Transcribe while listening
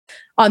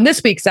On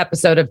this week's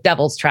episode of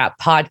Devil's Trap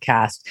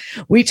Podcast,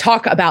 we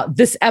talk about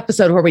this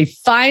episode where we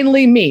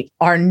finally meet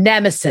our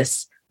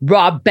nemesis,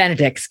 Rob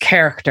Benedict's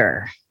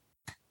character.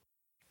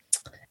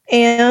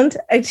 And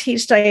I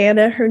teach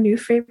Diana her new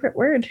favorite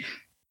word,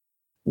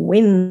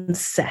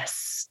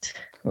 wincest.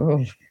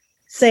 Ooh.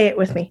 Say it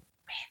with me.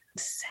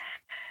 Wincest.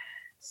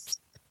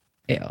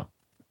 Ew.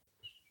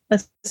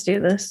 Let's do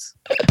this.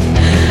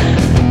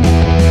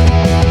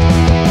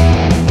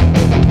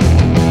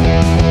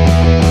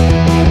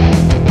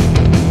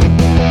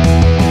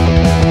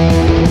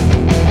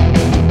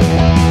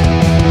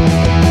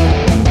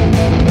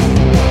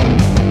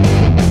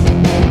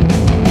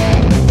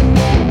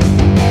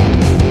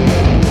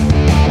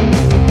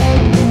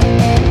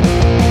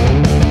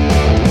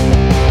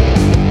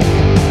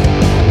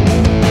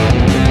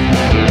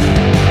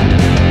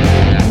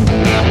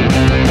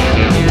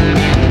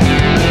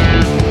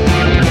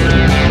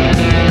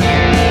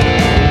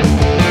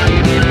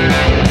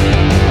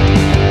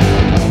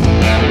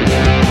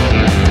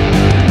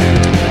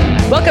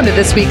 Welcome to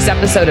this week's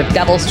episode of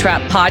Devil's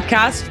Trap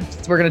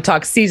Podcast. We're going to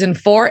talk season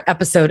 4,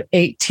 episode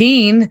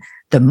 18,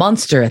 The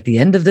Monster at the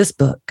End of This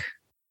Book.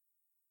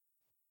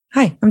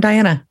 Hi, I'm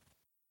Diana.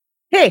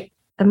 Hey,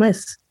 I'm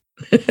Liz.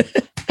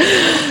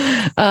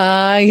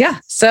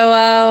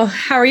 So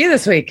how are you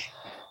this week?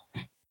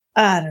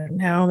 I don't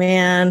know,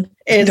 man.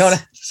 Don't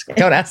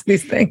ask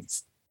these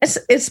things.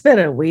 It's been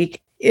a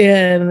week,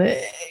 and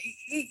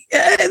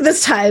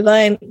this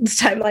timeline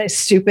is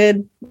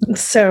stupid.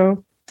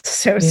 So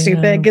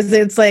stupid, because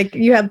it's like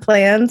you have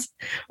plans.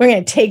 We're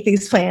going to take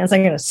these plans.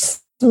 I'm going to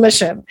smush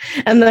them,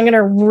 and then I'm going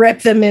to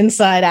rip them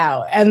inside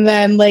out, and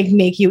then like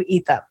make you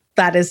eat them.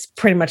 That is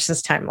pretty much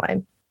this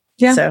timeline.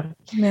 Yeah. So,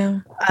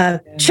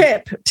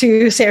 trip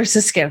to San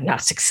Francisco,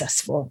 not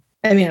successful.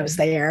 I mean, I was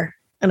there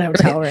in a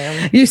hotel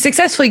room. You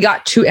successfully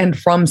got to and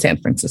from San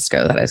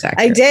Francisco. That is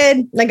accurate. I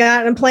did. I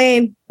got on a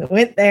plane,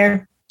 went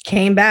there,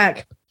 came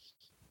back.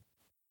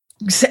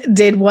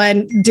 Did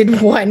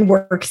one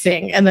work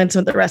thing and then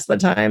spent the rest of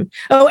the time.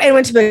 Oh, and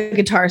went to the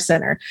Guitar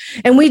Center.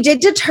 And we did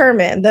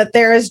determine that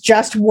there is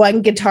just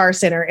one Guitar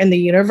Center in the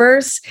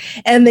universe,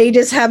 and they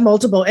just have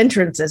multiple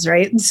entrances,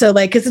 right? So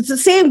like, because it's the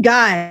same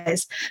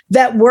guys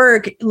that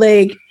work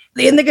like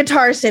in the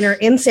Guitar Center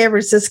in San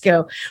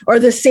Francisco, or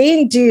the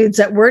same dudes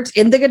that worked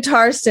in the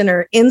Guitar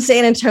Center in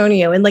San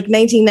Antonio in like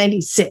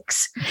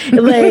 1996.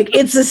 Like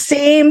it's the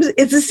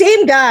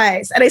same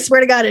guys. And I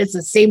swear to God, it's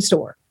the same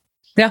store.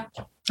 Yeah.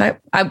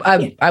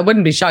 I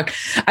wouldn't be shocked.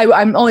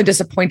 I'm only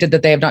disappointed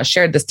that they have not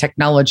shared this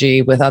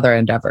technology with other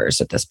endeavors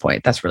at this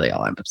point. That's really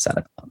all I'm upset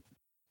about.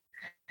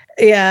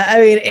 Yeah,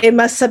 I mean, it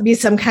must be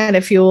some kind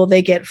of fuel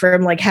they get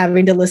from like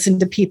having to listen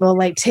to people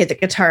like take the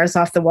guitars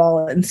off the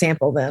wall and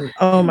sample them.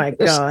 Oh my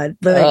God.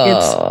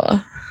 Like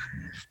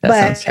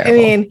but I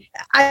mean,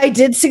 I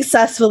did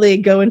successfully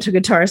go into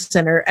Guitar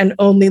Center and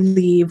only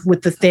leave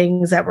with the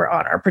things that were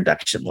on our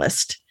production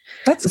list.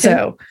 That's good.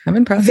 So I'm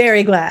impressed.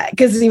 Very glad,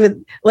 because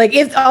even like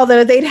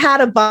although they'd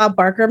had a Bob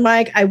Barker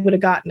mic, I would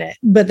have gotten it,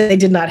 but they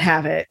did not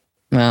have it.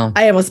 Well,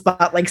 I almost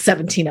bought like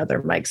 17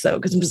 other mics though,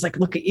 because I'm just like,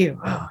 look at you.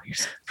 Oh, you're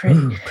so pretty.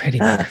 Ooh, pretty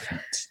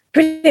microphones.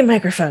 Pretty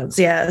microphones.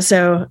 Yeah.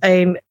 So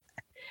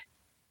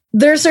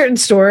there are certain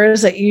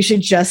stores that you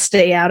should just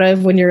stay out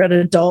of when you're an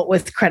adult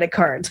with credit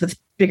cards with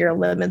bigger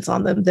limits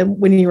on them than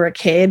when you were a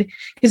kid.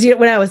 Because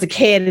when I was a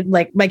kid,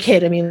 like my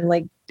kid, I mean,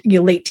 like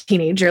late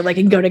teenager, like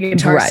and go to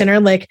Guitar Center,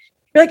 like.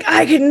 You're like,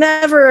 I could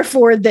never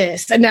afford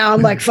this. And now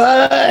I'm like,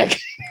 fuck,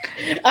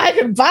 I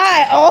can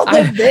buy all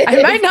of this.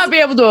 I might not be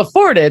able to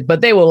afford it,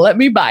 but they will let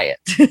me buy it.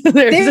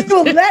 They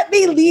will let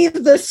me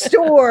leave the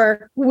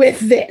store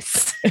with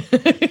this.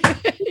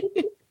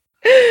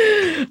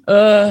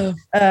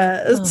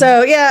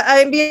 So, yeah,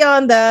 I'm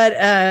beyond that.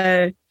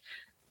 I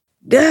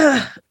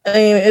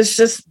mean, it's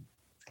just,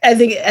 I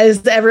think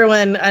as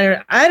everyone,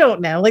 I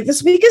don't know, like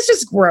this week is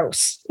just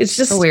gross. It's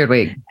just a weird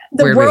week.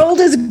 The world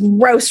is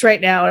gross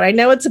right now, and I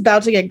know it's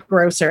about to get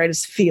grosser. I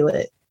just feel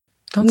it.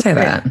 Don't say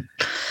that.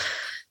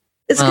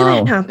 It's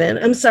going to happen.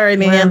 I'm sorry,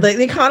 man.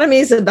 The economy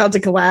is about to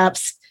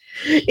collapse.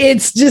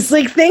 It's just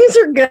like things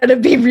are going to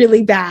be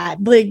really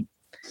bad. Like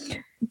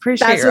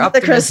that's what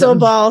the crystal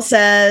ball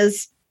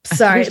says.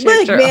 Sorry,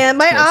 like man,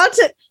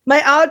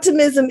 my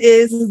optimism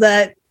is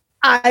that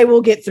I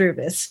will get through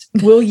this.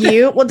 Will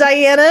you? Well,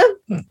 Diana,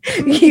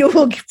 you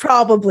will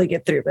probably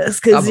get through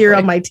this because you're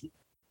on my team.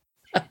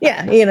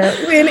 Yeah,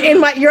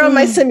 you're on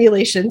my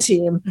simulation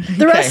team.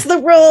 The rest of the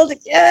world,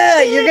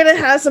 you're gonna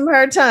have some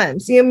hard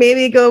times.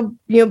 Maybe go,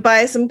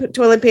 buy some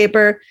toilet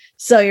paper,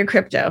 sell your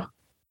crypto.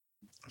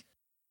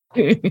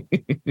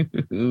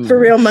 For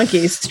real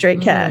monkeys,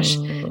 straight cash.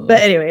 But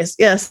anyways,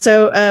 yeah.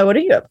 So what are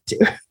you up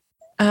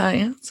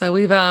to? So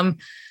we've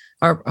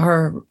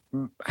our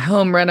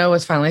home reno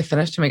was finally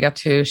finished, and we got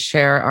to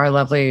share our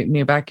lovely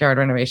new backyard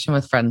renovation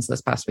with friends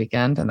this past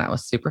weekend, and that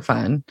was super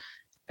fun.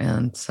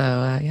 And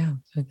so,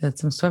 we did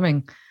some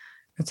swimming.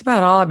 That's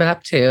about all I've been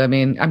up to. I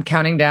mean, I'm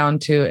counting down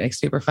to a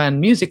super fun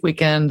music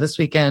weekend this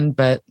weekend,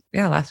 but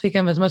last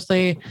weekend was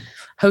mostly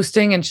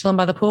hosting and chilling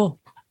by the pool.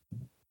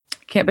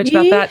 Can't bitch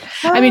about that.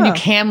 I mean, you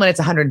can when it's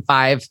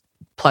 105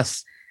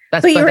 plus.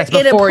 That's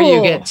before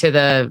you get to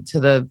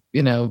the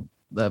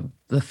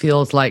the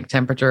feels like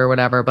temperature or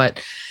whatever.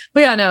 But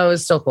yeah, no, it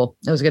was still cool.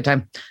 It was a good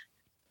time.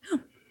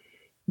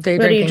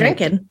 What are you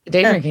drinking?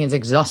 Drinking is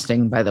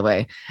exhausting, by the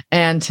way.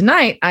 And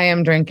tonight I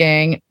am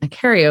drinking a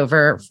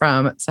carryover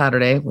from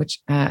Saturday, which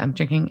I'm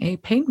drinking a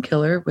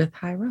painkiller with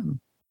high rum.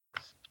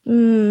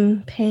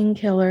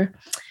 Painkiller.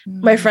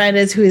 My friend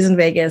who's in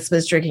Vegas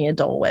was drinking a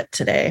Dole Whip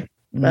today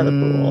by the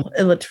pool.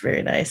 It looked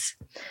very nice.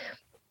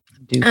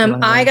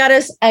 I got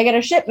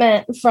a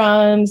shipment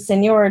from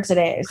Senor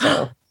today,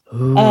 so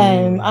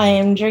I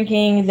am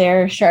drinking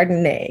their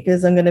Chardonnay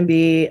because I'm going to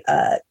be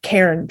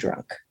Karen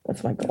drunk.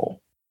 That's my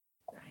goal.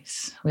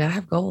 Nice. We gotta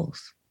have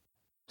goals.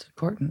 It's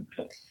important.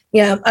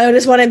 Yeah, I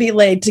just want to be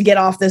late to get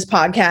off this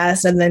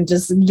podcast and then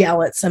just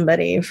yell at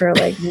somebody for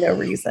like no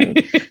reason.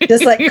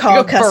 Just like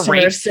call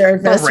customer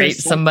service. Berate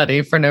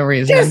somebody for no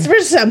reason. Just for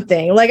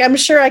something. Like I'm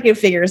sure I can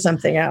figure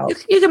something out.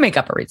 You can make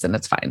up a reason.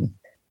 That's fine.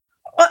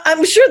 Well,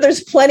 I'm sure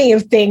there's plenty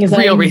of things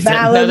I'm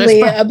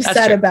validly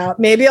upset about.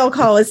 Maybe I'll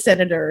call a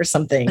senator or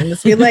something.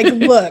 Just be like,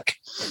 look,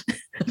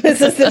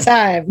 this is the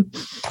time.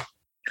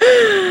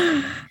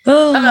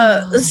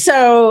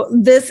 So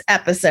this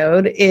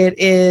episode, it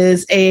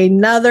is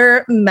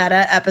another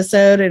meta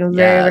episode, and I'm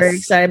very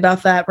excited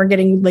about that. We're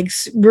getting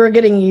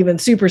even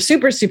super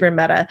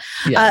meta.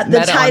 The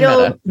meta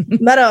title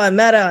meta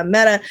on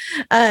meta.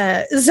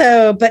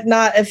 So, but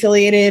not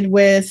affiliated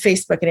with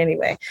Facebook in any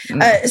way.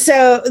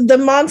 So the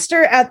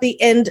monster at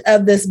the end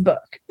of this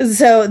book.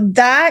 So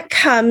that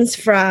comes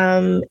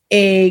from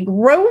a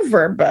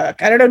Grover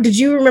book. I don't know. Did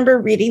you remember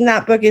reading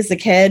that book as a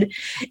kid?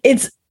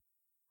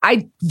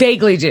 I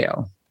vaguely do.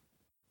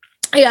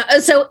 Yeah.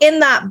 So in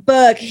that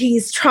book,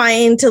 he's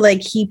trying to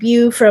like keep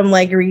you from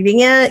like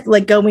reading it,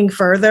 like going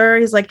further.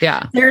 He's like,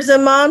 there's a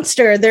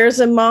monster.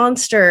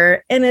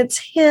 And it's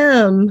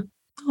him.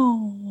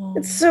 Oh,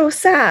 it's so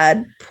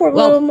sad. Poor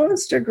little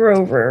monster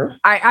Grover.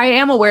 I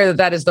am aware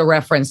that is the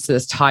reference to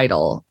this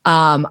title.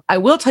 I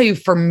will tell you,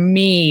 for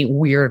me,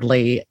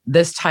 weirdly,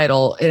 this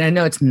title, and I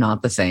know it's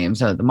not the same.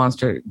 So the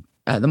monster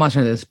at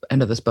this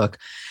end of this book,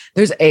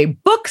 there's a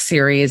book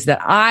series that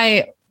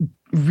I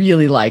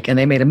really like, and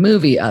they made a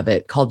movie of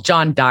it called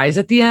John Dies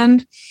at the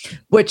End,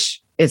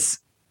 which is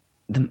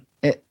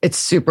it's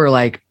super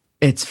like,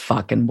 it's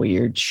fucking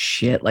weird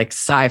shit, like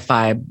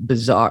sci-fi,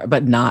 bizarre,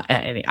 but not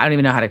any. I don't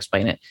even know how to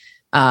explain it.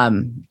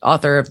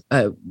 Author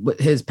of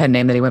his pen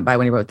name that he went by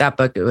when he wrote that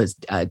book, it was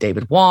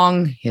David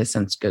Wong. He has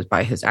since goes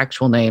by his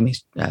actual name.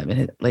 He's in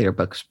his later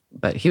books,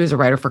 but he was a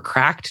writer for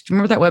Cracked. Do you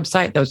remember that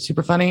website? That was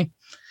super funny.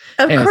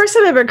 Of course I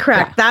remember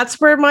Cracked. Yeah.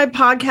 That's where my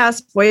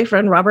podcast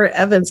boyfriend, Robert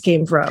Evans,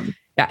 came from.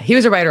 Yeah, he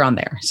was a writer on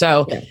there.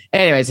 So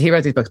anyways, he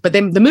wrote these books. But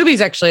then the movie's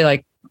actually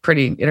like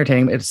pretty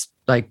entertaining. It's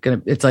like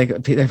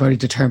they've already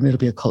determined it'll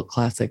be a cult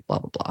classic, blah,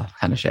 blah, blah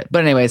kind of shit.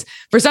 But anyways,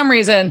 for some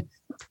reason,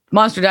 the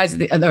monster at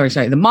the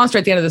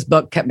end of this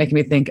book kept making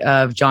me think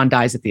of John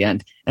Dies at the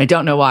End. And I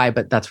don't know why,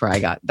 but that's where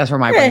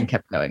my brain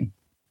kept going.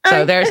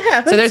 So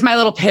there's my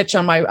little pitch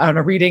on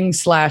a reading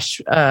 /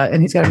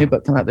 and he's got a new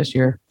book coming out this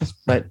year,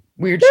 but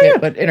weird shit,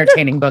 but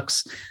entertaining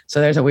books.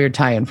 So there's a weird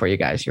tie-in for you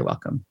guys. You're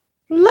welcome.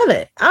 Love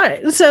it. All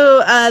right.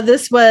 So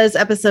this was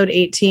episode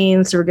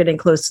 18. So we're getting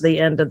close to the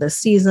end of the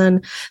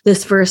season.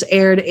 This first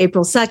aired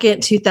April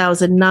 2nd,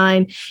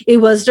 2009. It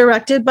was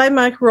directed by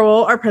Mike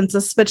Roll, our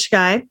Princess Switch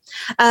guy.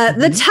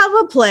 The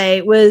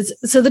teleplay was,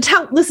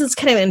 this is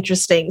kind of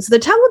interesting. So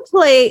the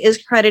teleplay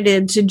is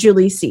credited to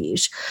Julie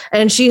Siege,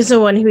 and she's the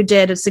one who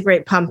did It's the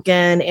Great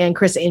Pumpkin and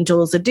Chris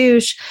Angel is a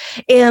Douche.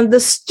 And the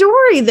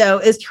story, though,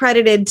 is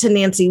credited to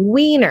Nancy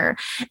Weiner.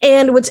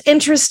 And what's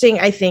interesting,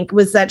 I think,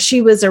 was that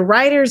she was a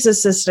writer's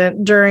assistant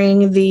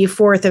during the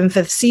 4th and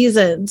 5th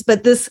seasons,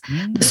 but this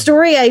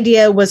story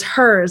idea was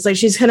hers. Like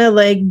she's kind of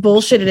like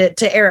bullshitted it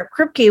to Eric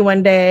Kripke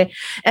one day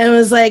and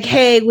was like,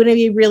 hey, wouldn't it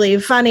be really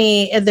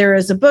funny if there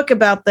was a book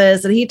about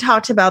this? And he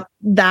talked about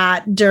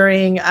that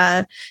during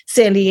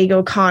San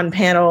Diego Con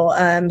panel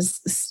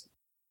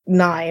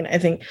 9, I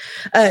think.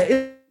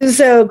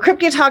 So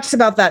Kripke talks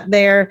about that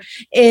there.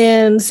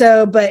 And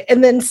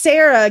then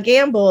Sarah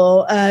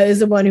Gamble is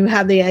the one who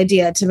had the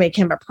idea to make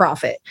him a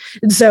prophet.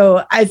 And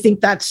so I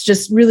think that's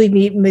just really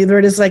neat. And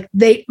they're just like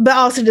but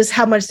also just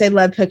how much they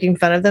love poking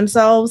fun of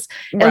themselves.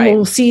 Right. And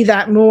we'll see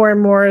that more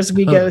and more as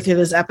we go through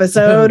this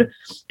episode.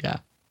 Yeah.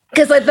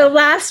 Because like the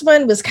last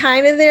one was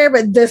kind of there,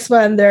 but this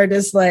one, they're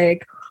just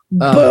like,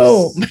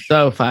 boom.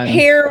 So fun.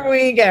 Here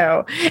we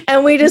go.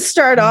 And we just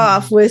start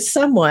off with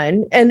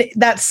someone, and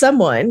that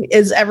someone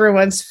is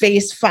everyone's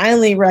face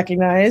finally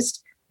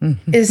recognized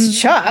is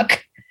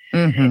Chuck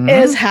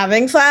is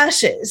having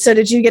flashes. So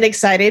did you get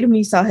excited when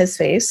you saw his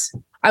face?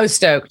 I was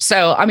stoked.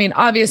 So, I mean,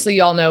 obviously,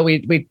 y'all know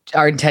we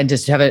our intent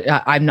is to have it.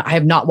 I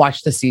have not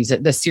watched the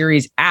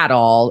series at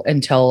all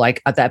until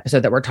like at the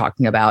episode that we're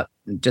talking about.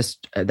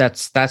 Just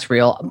that's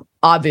real.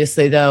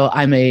 Obviously, though,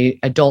 I'm a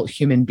adult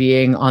human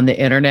being on the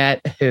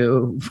internet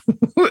who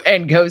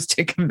and goes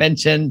to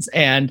conventions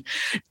and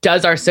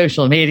does our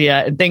social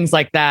media and things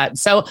like that.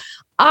 So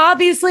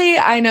obviously,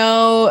 I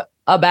know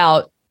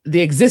about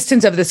the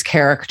existence of this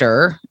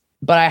character,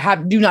 but I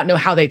do not know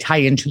how they tie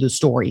into the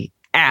story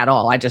at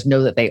all. I just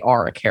know that they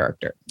are a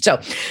character.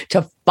 So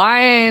to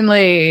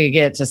finally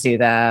get to see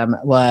them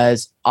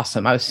was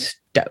awesome. I was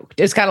stoked.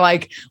 It's kind of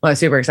like when I was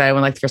super excited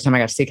when like the first time I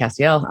got to see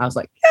Castiel, I was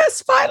like,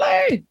 yes,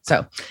 finally.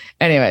 So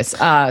anyways,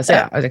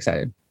 yeah, I was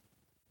excited.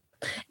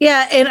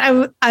 Yeah.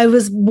 And I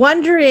was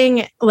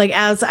wondering, like,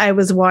 as I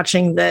was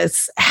watching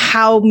this,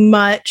 how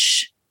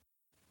much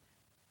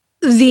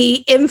the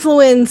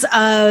influence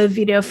of,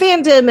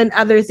 fandom and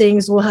other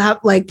things will have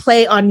like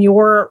play on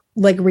your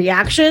like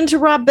reaction to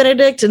Rob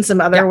Benedict and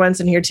some other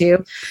ones in here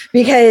too.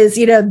 Because,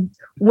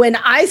 when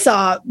I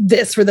saw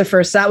this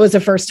that was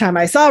the first time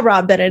I saw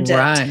Rob Benedict.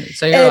 Right.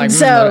 So you're like,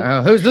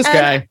 who's this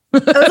guy? I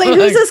was like,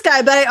 who's this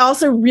guy? But I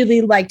also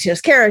really liked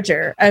his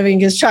character. I mean,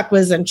 because Chuck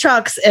was in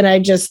Chuck's, and I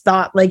just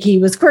thought like he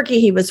was quirky,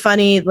 he was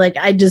funny. Like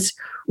I just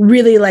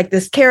really like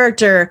this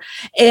character.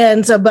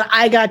 And so, but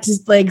I got to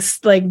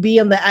like be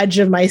on the edge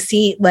of my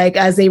seat, like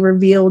as they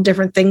reveal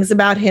different things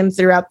about him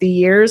throughout the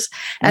years.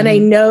 And I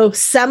know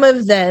some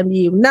of them,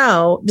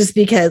 just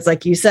because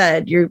like you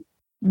said,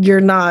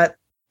 you're not,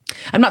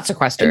 I'm not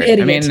sequestered. I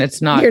mean,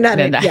 it's not, you're not,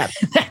 and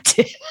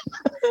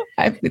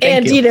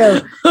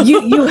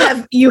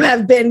you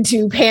have been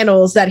to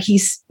panels that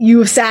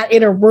you sat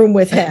in a room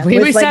with him.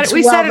 We sat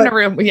in a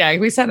room. Yeah.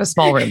 We sat in a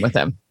small room with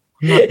him.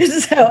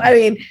 So, I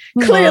mean,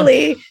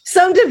 clearly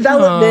some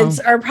developments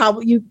are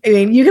probably,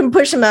 you can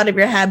push them out of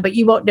your head, but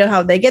you won't know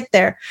how they get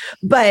there.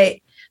 But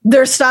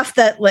there's stuff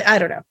that, like, I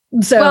don't know.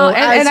 So, well,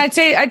 and I'd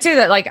say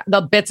that like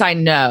the bits I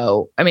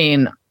know, I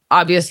mean,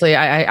 obviously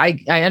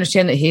I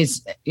understand that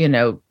he's,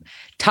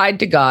 tied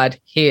to God.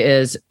 He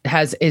is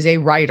a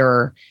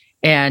writer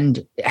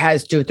and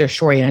has to do with their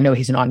story. And I know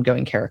he's an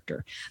ongoing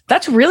character.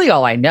 That's really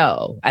all I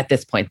know at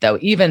this point, though,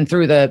 even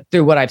through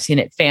what I've seen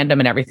at fandom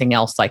and everything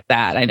else like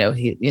that. I know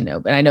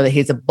and I know that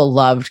he's a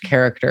beloved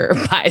character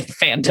by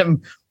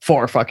fandom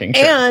for fucking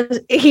sure. And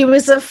he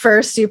was the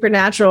first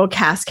Supernatural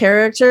cast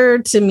character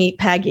to meet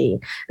Peggy.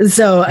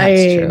 So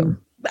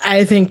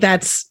I think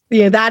that's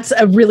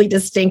a really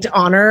distinct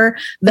honor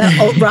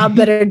that Rob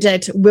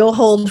Benedict will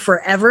hold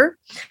forever.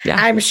 Yeah.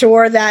 I'm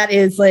sure that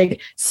is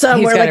like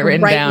somewhere like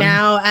right down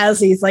now as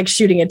he's like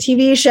shooting a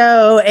TV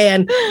show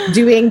and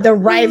doing the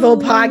rival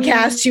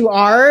podcast to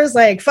ours.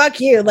 Like, fuck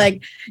you.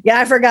 Like, yeah,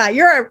 I forgot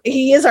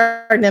he is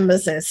our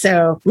nemesis.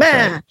 So,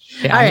 man.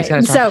 Yeah, all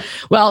right. So,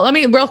 well, let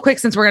me real quick,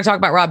 since we're going to talk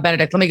about Rob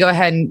Benedict, let me go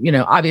ahead and,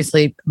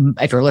 obviously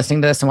if you're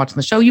listening to this and watching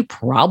the show, you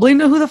probably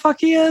know who the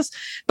fuck he is,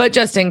 but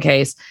just in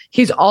case,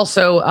 he's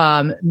also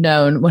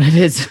known, one of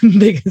his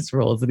biggest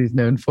roles that he's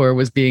known for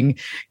was being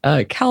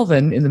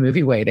Calvin in the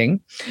movie Waiting.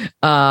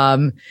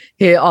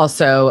 He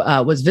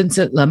also was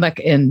Vincent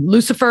Lamech in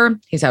Lucifer.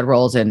 He's had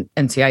roles in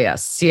NCIS,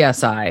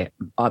 CSI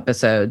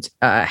episodes,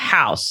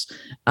 House,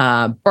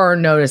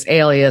 Burn Notice,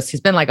 Alias.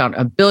 He's been like on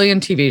a billion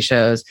TV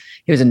shows.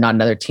 He was in Not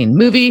Another Teen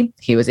Movie.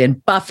 He was in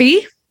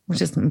Buffy,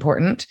 which is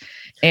important.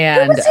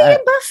 And who was he in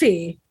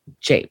Buffy?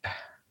 Jape.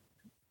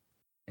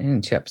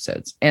 In 2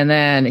 episodes. And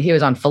then he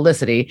was on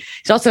Felicity.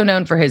 He's also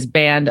known for his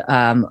band,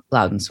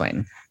 Loudon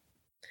Swain.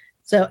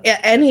 So,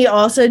 and he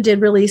also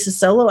did release a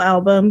solo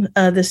album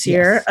this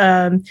year,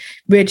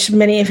 which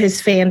many of his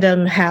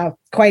fandom have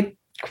quite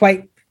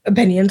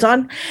opinions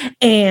on.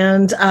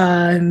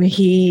 And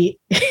he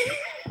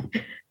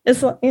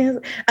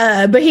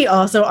but he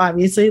also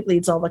obviously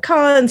leads all the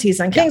cons.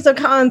 He's on Kings of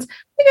Cons.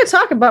 We can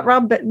talk about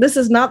Rob, but this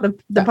is not the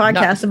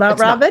podcast about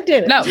Rob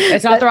Benedict. No,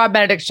 it's not the Rob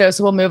Benedict show,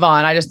 so we'll move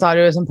on. I just thought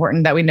it was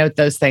important that we note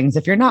those things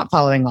if you're not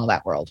following all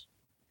that world.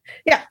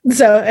 Yeah,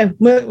 so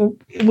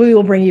we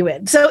will bring you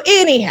in. So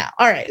anyhow,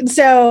 all right.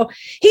 So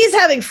he's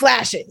having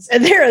flashes,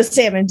 and there is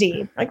Sam and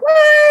Dean. Like,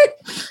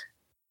 what?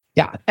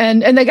 Yeah,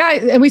 and the guy,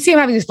 and we see him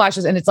having these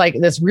flashes, and it's like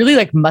this really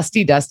like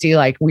musty, dusty,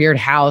 like weird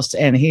house,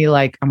 and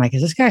I'm like,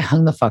 is this guy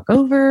hung the fuck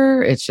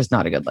over? It's just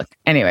not a good look.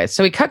 Anyway,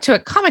 so we cut to a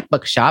comic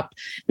book shop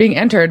being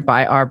entered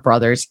by our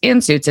brothers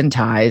in suits and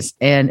ties,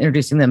 and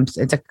introducing them.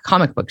 It's a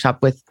comic book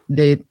shop with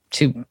the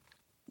 2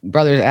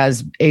 brothers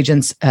as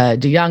agents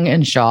DeYoung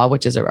and Shaw,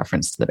 which is a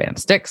reference to the band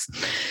Styx.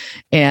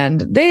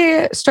 And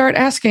they start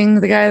asking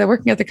the guy that's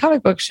working at the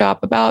comic book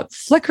shop about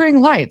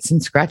flickering lights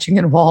and scratching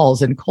in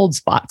walls and cold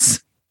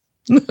spots.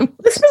 The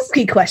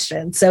spooky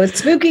question. So it's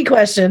spooky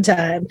question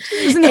time.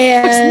 It's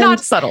not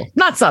subtle.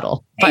 Not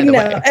subtle, by the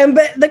way.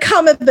 But the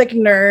comic book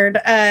nerd,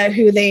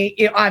 who they,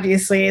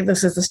 obviously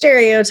this is a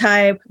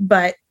stereotype,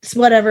 but it's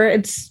whatever.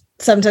 It's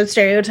sometimes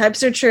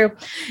stereotypes are true.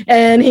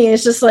 And he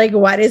is just like,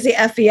 why does the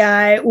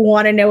FBI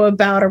want to know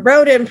about a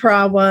rodent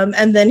problem?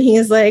 And then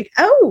he's like,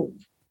 oh,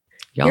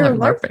 you're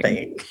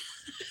LARPing.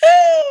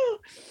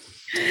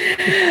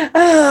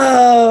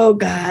 Oh,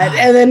 God.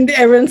 And then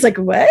everyone's like,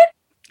 what?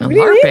 What do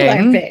you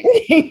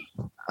mean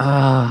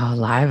LARPing?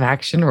 Live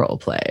action role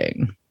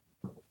playing.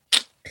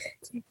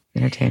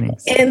 Entertaining.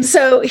 And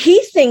so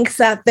he thinks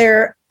that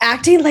they're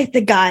acting like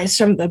the guys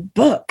from the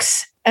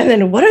books. And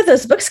then what are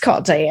those books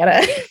called,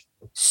 Diana?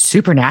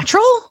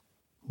 Supernatural?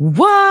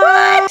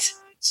 What?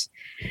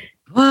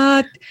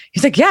 what?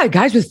 He's like, yeah,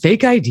 guys with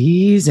fake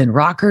IDs and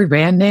rocker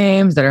band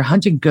names that are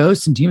hunting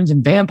ghosts and demons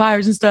and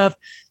vampires and stuff.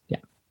 Yeah.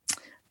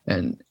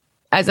 And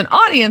as an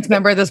audience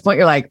member at this point,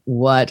 you're like,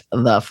 what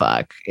the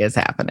fuck is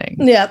happening?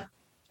 Yep.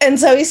 And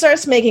so he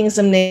starts making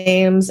some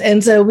names.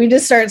 And so we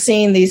just start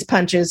seeing these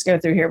punches go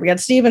through here. We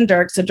got Steve and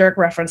Dirk. So Dirk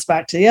reference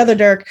back to the other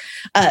Dirk.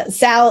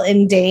 Sal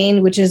and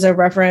Dane, which is a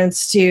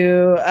reference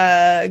to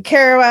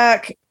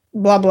Kerouac,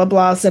 blah, blah,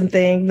 blah,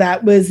 something.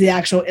 That was the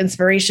actual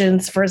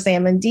inspirations for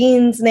Sam and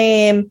Dean's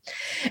name.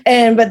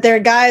 But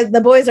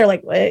the boys are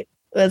like, wait,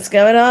 what's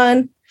going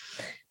on?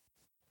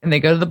 And they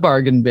go to the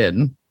bargain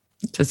bin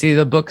to see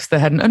the books that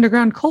had an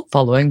underground cult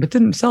following, but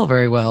didn't sell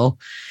very well.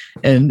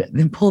 And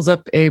then pulls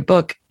up a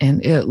book,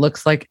 and it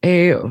looks like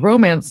a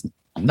romance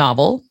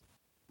novel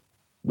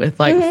with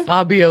like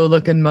Fabio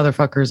looking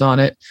motherfuckers on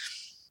it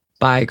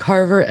by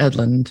Carver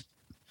Edlund.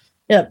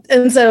 Yep.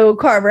 And so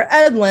Carver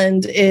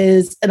Edlund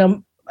is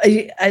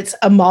it's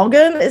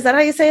amalgam. Is that how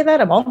you say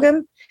that?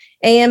 Amalgam?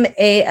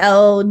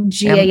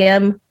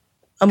 AMALGAM.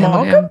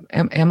 Amalgam?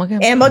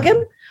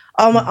 Amalgam?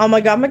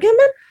 Amalgam?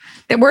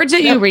 The words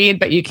that you read,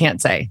 but you can't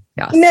say.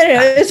 Yes. No.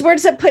 It's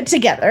words that put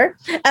together.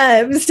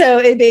 So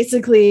it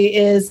basically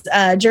is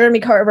Jeremy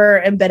Carver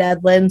and Ben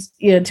Edlund,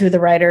 two of the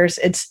writers.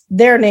 It's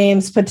their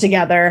names put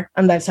together.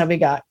 And that's how we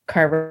got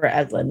Carver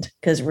Edlund,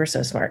 because we're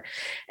so smart.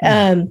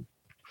 All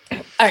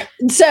right.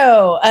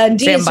 So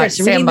Dean starts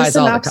to read the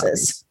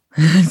synopsis.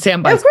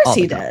 Sam buys of course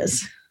he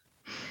does.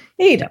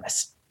 He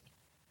does.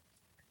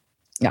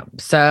 Yeah.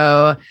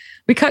 So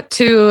we cut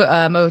to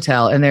a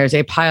motel, and there's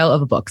a pile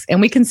of books. And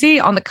we can see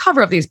on the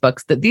cover of these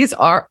books that these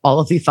are all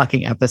of the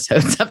fucking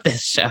episodes of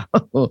this show.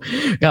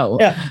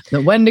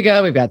 The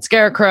Wendigo, we've got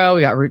Scarecrow,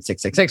 we got Route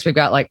 666, we've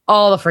got like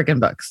all the freaking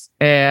books.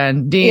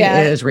 And Dean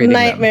is reading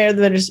Nightmare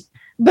them.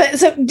 But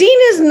so Dean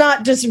is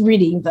not just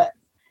reading them.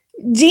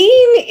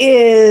 Dean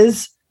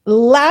is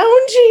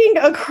lounging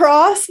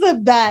across the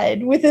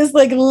bed with his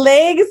like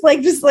legs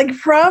just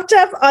propped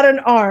up on an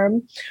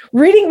arm,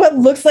 reading what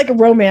looks like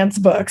romance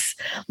books.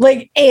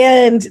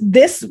 And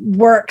this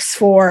works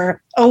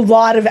for a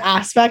lot of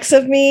aspects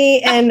of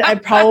me. And I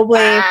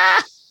probably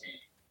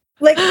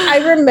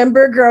I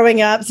remember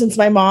growing up, since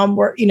my mom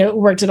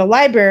worked at a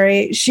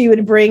library, she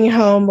would bring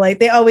home,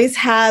 they always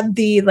had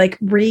the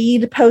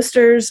read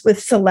posters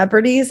with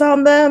celebrities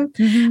on them.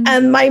 Mm-hmm.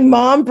 And my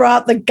mom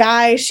brought the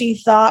guys she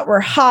thought were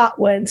hot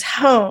ones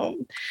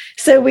home.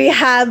 So we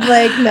had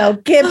Mel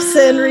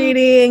Gibson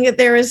reading.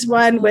 There was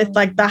one with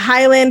the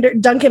Highlander,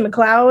 Duncan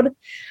MacLeod.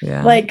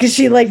 Yeah. Cause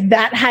she liked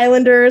that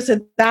Highlander.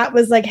 So that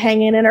was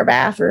hanging in her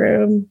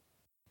bathroom.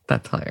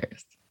 That's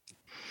hilarious.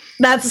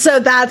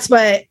 That's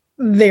what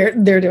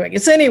they're doing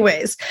it. So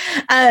anyways,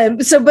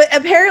 but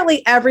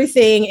apparently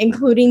everything,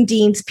 including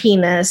Dean's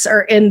penis,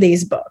 are in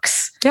these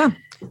books. Yeah.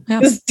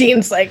 Because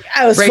Dean's I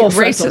was full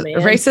frontal, man.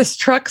 Racist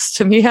trucks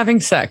to me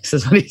having sex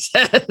is what he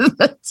said.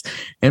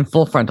 In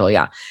full frontal,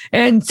 yeah.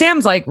 And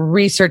Sam's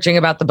researching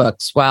about the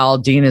books while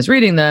Dean is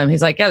reading them.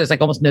 He's like, yeah, there's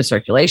almost no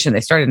circulation.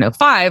 They started in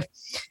 2005.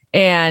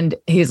 And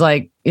he's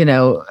like,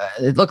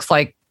 it looks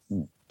like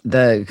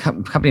the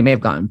company may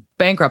have gone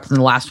bankrupt, and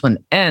the last one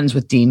ends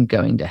with Dean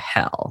going to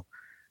hell.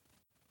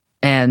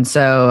 And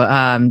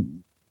so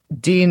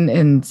Dean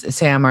and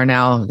Sam are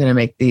now going to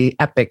make the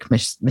epic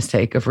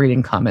mistake of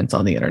reading comments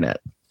on the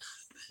internet.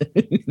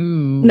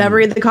 Never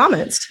read the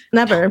comments.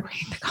 Never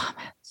read the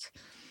comments.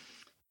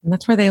 And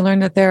that's where they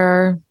learned that there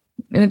are,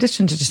 in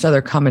addition to just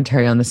other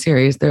commentary on the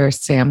series, there are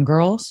Sam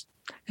girls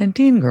and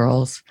Dean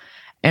girls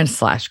and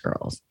Slash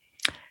girls.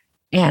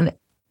 And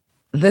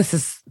this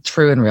is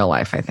true in real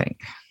life, I think.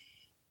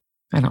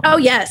 I don't know. Oh,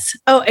 yes.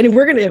 Oh, and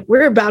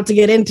we're about to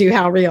get into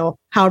how real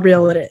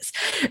it is.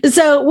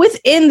 So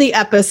within the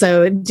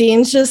episode,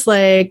 Dean's just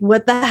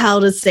what the hell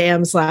does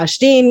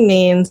Sam/Dean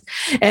means?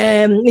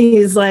 And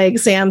he's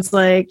Sam's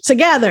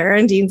together,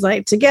 and Dean's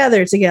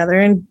together.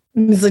 And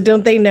he's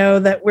don't they know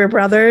that we're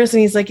brothers?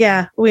 And he's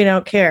yeah, we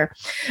don't care.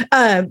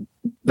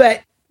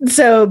 But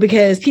so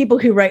because people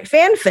who write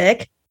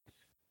fanfic,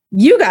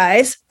 you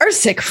guys are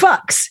sick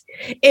fucks.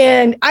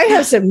 And I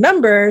have some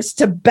numbers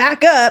to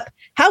back up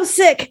how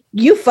sick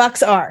you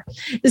fucks are.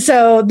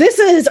 So this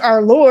is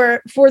our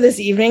lore for this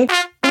evening.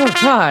 Oh,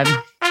 God.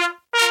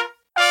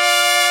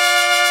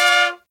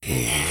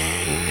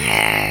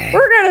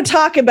 We're going to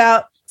talk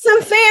about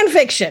some fan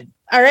fiction.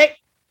 All right.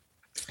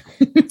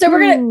 So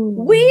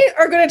we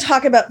are going to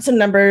talk about some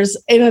numbers,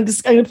 and I'm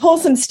going to pull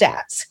some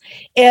stats.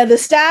 And the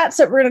stats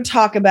that we're going to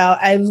talk about,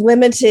 I've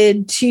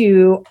limited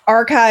to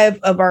Archive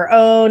of Our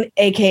Own,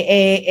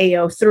 aka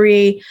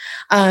AO3.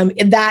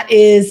 That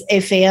is a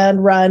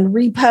fan-run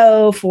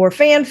repo for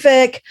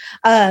fanfic.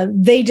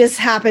 They just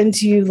happen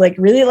to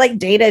really like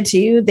data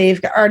too.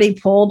 They've already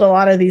pulled a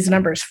lot of these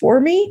numbers for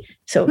me.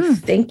 So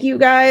thank you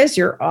guys.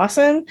 You're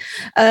awesome.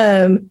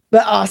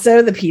 But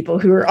also the people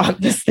who are on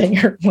this thing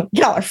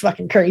y'all are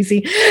fucking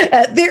crazy.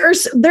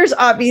 There's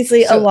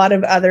obviously a lot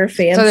of other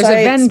fan sites.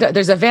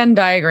 There's a Venn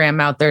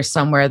diagram out there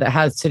somewhere that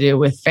has to do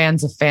with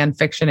fans of fan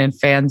fiction and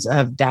fans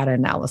of data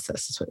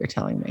analysis, is what you're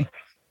telling me.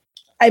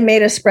 I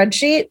made a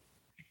spreadsheet.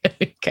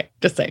 Okay,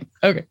 just saying.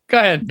 Okay, go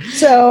ahead.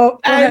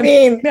 So,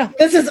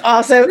 this is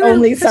also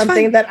only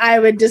something that I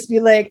would just be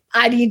like,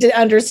 I need to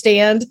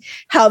understand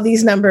how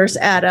these numbers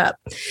add up.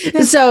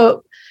 Yeah.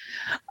 So,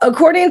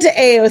 according to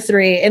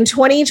AO3 in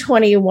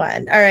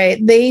 2021, all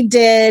right, they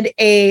did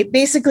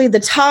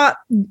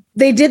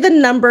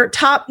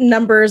top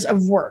numbers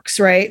of works,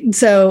 right?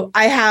 So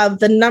I have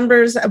the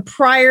numbers of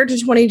prior to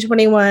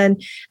 2021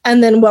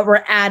 and then what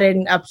were added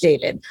and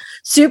updated.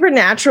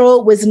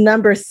 Supernatural was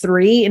number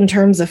 3 in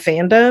terms of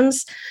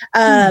fandoms.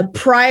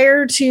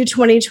 Prior to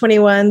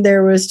 2021,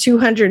 there was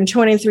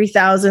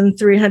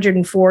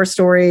 223,304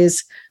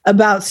 stories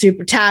about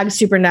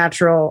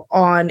Supernatural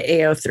on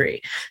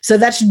AO3. So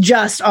that's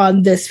just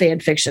on this fan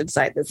fiction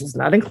site. This is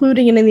not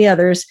including any of the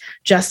others,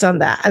 just on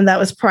that. And that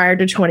was prior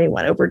to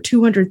 21, over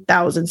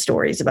 200,000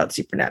 stories about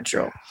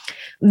Supernatural.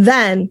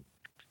 Then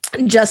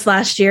just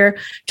last year,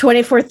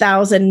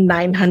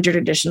 24,900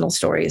 additional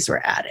stories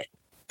were added.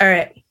 All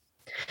right.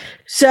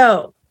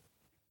 So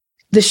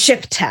the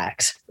ship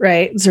tags,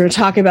 right? So we're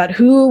talking about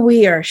who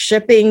we are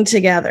shipping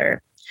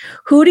together.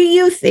 Who do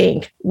you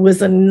think was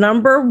the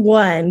number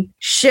 1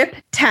 ship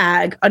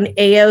tag on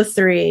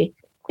AO3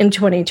 in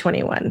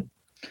 2021?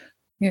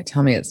 You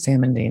tell me it's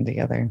Sam and Dean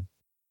together.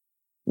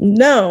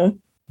 No,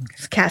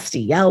 it's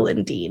Castiel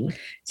and Dean.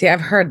 See, I've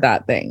heard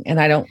that thing,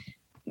 and I don't.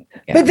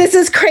 Yeah. But this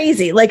is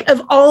crazy. Like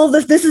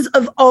this is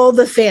of all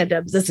the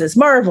fandoms. This is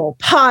Marvel,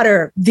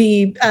 Potter,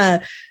 the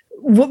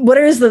what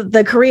is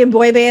the Korean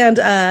boy band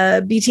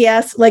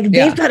BTS? Like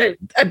they've got a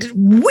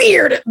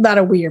weird, not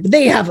a weird, but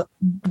they have a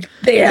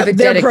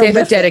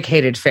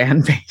dedicated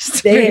fan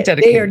base. They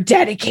are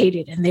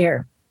dedicated,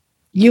 and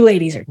you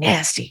ladies are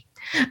nasty.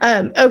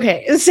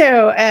 Okay,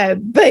 so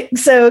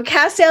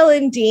Castiel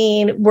and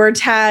Dean were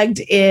tagged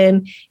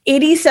in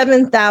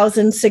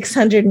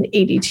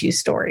 87,682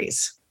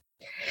 stories.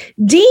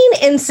 Dean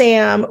and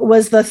Sam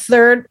was the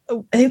third.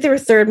 I think they were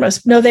third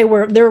most. No, they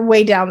were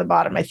way down the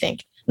bottom. I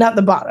think. Not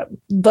the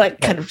bottom, but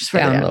kind of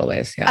down a little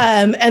ways.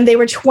 Yeah. And they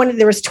were 20.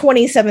 There was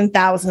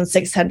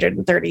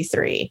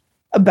 27,633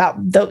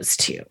 about those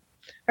two.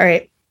 All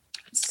right.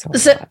 So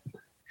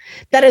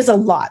that is a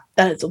lot.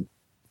 That is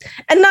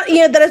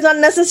that does not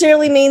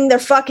necessarily mean they're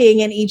fucking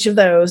in each of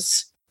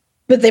those,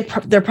 but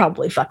they're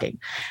probably fucking.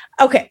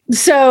 Okay.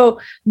 So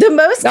the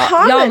most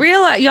common.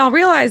 Y'all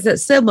realize that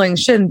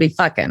siblings shouldn't be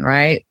fucking,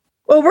 right?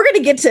 Well, we're gonna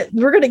get to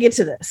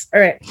this.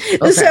 All right.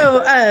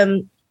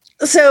 Okay.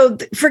 So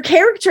for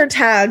character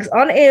tags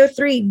on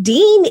AO3,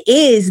 Dean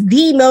is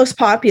the most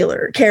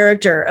popular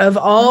character of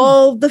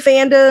all the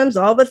fandoms,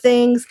 all the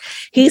things.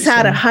 He's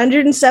had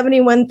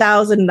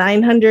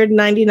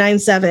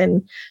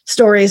 171,999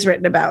 stories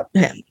written about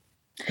him.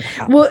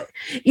 Wow. Well,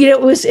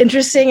 it was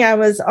interesting. I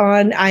was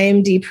on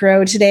IMDb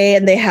Pro today,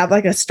 and they have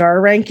like a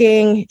star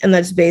ranking, and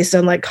that's based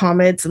on like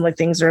comments and like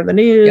things that are in the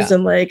news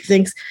and like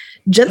things.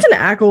 Jensen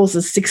Ackles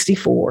is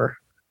 64.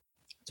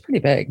 It's pretty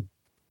big.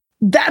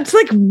 That's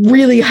like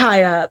really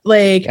high up.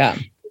 Like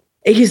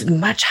he's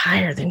much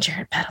higher than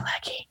Jared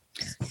Padalecki.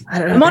 I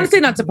don't know. I'm honestly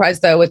not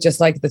surprised though, with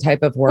just like the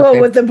type of work. Well,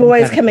 with the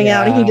boys coming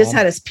out, and he just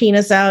had his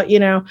penis out,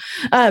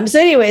 So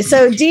anyway,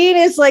 so Dean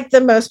is like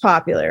the most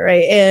popular,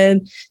 right?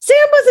 And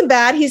Sam wasn't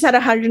bad. He's had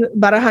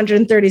about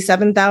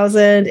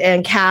 137,000,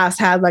 and Cass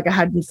had like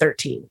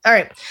 113. All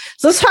right.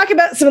 So let's talk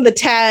about some of the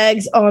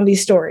tags on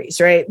these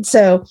stories, right?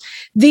 So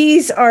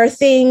these are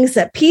things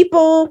that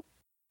people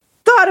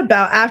thought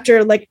about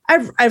after, like,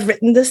 I've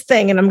written this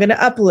thing and I'm going to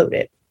upload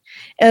it,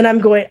 and I'm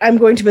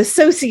going to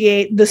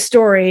associate the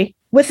story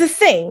with a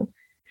thing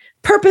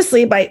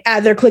purposely by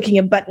either clicking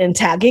a button and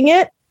tagging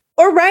it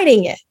or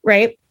writing it,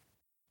 right?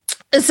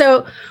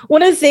 So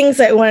one of the things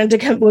that I wanted to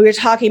come, we were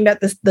talking about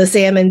the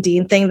Sam and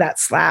Dean thing, that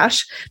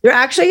slash, there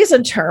actually is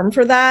a term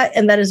for that,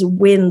 and that is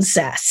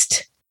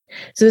wincest.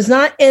 So it's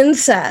not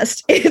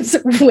incest, it's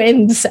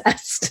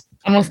wincest.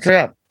 Almost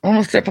drip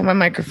on my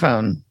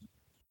microphone.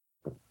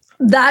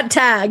 That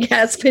tag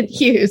has been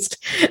used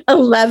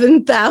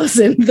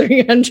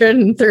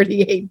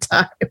 11,338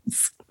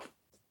 times.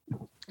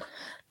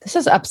 This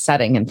is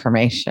upsetting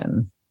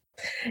information.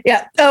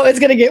 Yeah. Oh, it's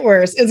going to get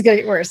worse.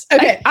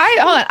 Okay.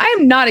 I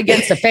am not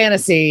against a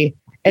fantasy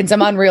and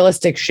some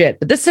unrealistic shit,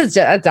 but that's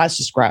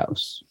just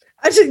gross.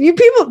 You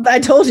people, I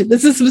told you,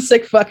 this is some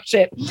sick fuck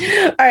shit.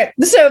 All right.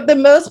 So the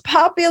most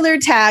popular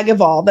tag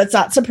of all, that's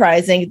not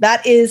surprising,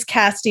 that is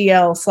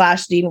Castiel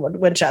 / Dean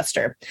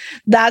Winchester.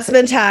 That's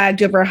been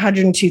tagged over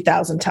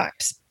 102,000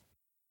 times.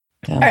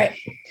 Yeah. All right.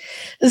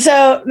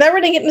 So now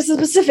we're going to get into some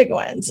specific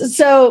ones.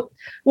 So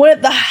one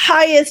of the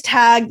highest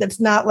tag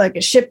that's not like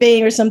a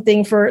shipping or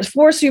something for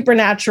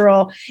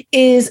Supernatural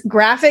is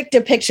graphic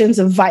depictions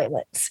of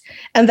violence.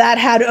 And that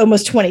had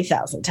almost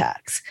 20,000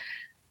 tags.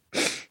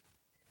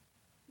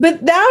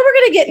 But now we're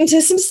going to get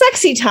into some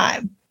sexy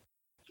time.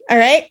 All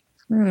right.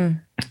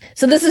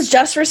 So this is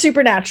just for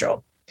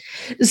Supernatural.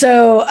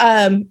 So,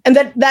 and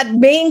that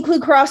may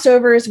include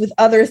crossovers with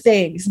other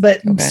things,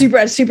 but a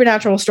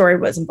Supernatural story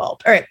was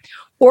involved. All right.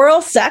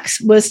 Oral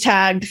sex was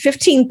tagged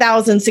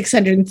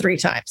 15,603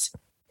 times.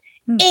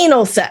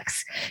 Anal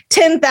sex,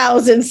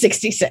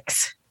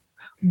 10,066.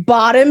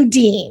 Bottom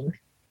Dean.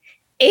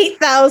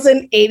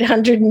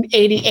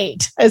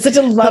 8,888. It's such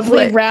a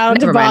lovely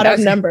round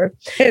bottom number.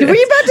 Were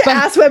you about to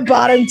ask what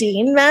Bottom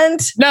Dean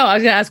meant? No, I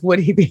was going to ask, would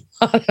he be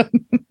bottom?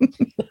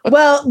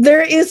 Well,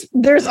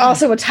 there's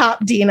also a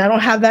Top Dean. I don't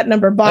have that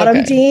number.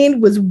 Bottom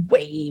Dean was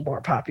way more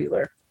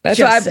popular.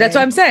 That's what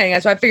I'm saying.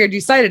 That's why I figured you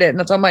cited it. And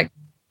that's why I'm like,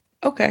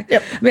 okay.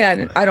 Yep. I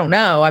mean, I don't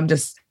know. I'm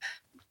just.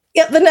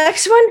 Yeah, the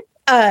next one,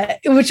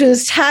 which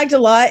was tagged a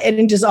lot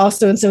and just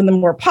also in some of the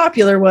more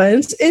popular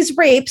ones, is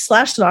rape /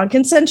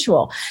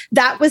 non-consensual.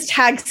 That was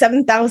tagged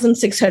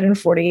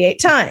 7,648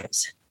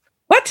 times.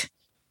 What?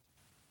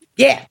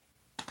 Yeah.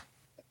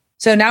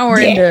 So now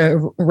we're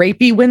into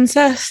rapey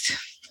Wincest.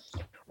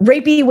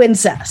 Rapey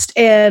Wincest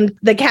and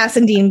the Cass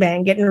and Dean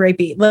band getting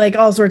rapey, like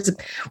all sorts of,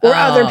 or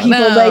other people.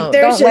 No, like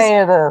there's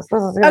just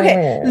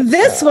okay.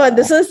 This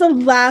is the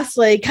last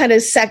like kind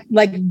of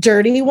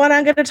dirty one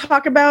I'm going to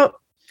talk about.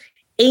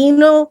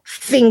 Anal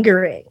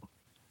fingering.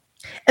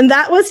 And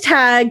that was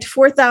tagged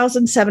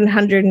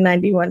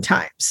 4,791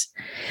 times.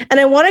 And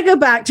I want to go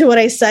back to what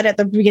I said at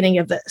the beginning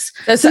of this.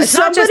 It's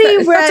not just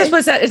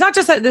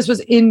that this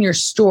was in your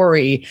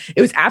story.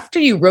 It was after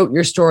you wrote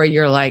your story,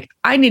 you're like,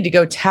 I need to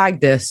go tag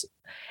this.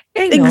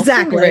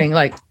 Exactly. Fingering,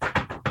 like,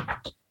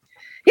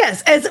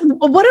 yes. As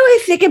what do I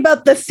think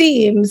about the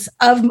themes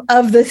of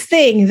the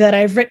thing that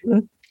I've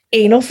written?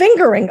 Anal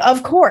fingering,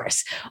 of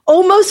course.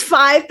 Almost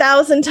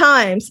 5,000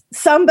 times,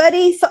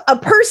 a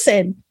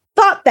person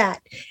thought that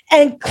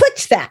and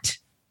clicked that.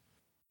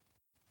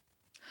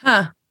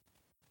 Huh.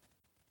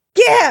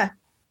 Yeah.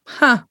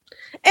 Huh.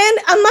 And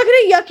I'm not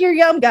going to yuck your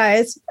yum,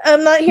 guys.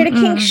 I'm not here to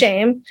kink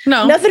shame.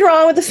 No. Nothing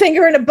wrong with the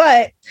finger in a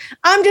butt.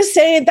 I'm just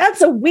saying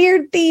that's a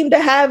weird theme to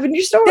have in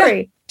your story.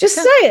 Yeah. Just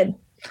saying.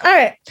 All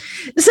right.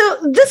 So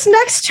this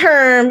next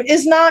term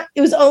it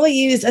was only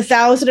used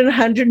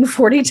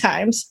 1,140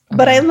 times,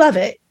 but I love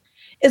it.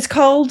 It's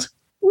called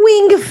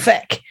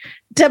wingfic,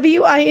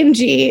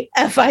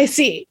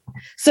 WINGFIC.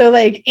 So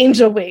like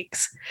angel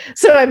wings.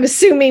 So I'm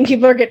assuming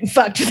people are getting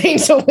fucked with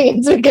angel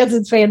wings because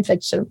it's fan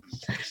fiction.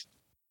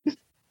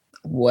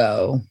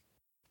 Whoa.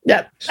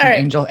 Yep. All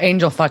right.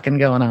 Angel fucking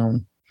going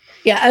on.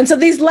 Yeah. And so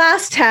these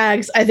last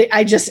tags, I think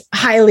I just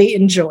highly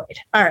enjoyed.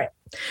 All right.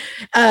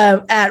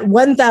 At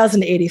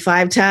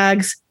 1,085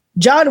 tags,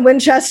 John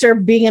Winchester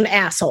being an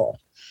asshole.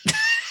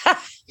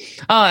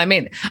 I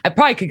mean, I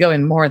probably could go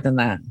in more than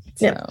that.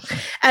 So. Yeah.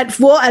 At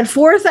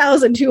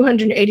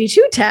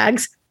 4,282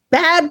 tags,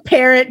 bad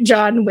parent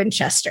John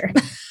Winchester.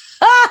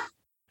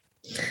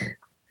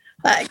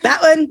 Like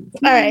that one.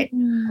 All right.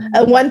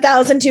 At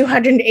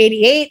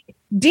 1,288,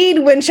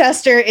 Dean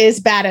Winchester is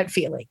bad at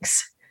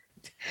feelings.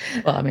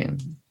 Well, I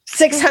mean,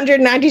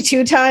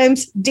 692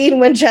 times, Dean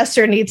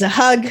Winchester needs a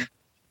hug.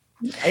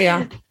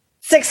 Yeah.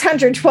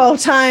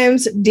 612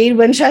 times, Dean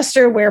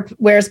Winchester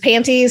wears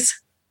panties.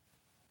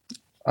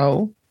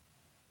 Oh.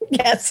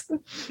 Yes.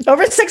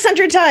 Over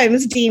 600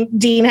 times,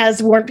 Dean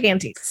has worn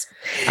panties.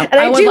 And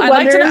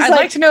I'd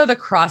like to know the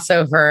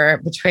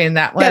crossover between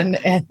that one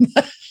and...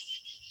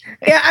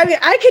 Yeah, I mean,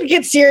 I could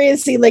get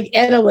seriously like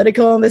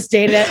analytical on this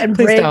data and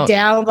break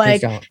down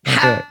like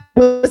how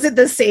was it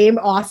the same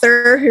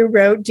author who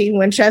wrote Dean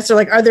Winchester?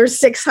 Like, are there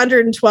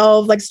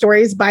 612 like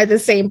stories by the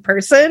same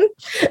person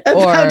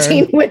about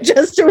Dean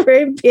Winchester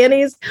wearing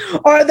panties?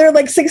 Or are there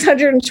like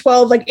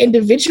 612 like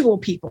individual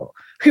people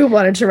who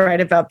wanted to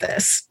write about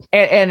this?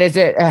 And is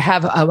it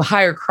have a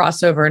higher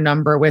crossover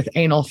number with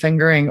anal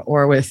fingering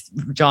or with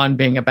John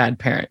being a bad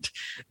parent?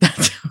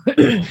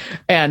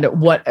 And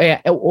what,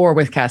 or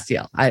with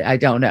Castiel? I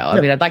don't know.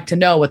 I mean, I'd like to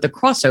know what the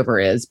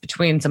crossover is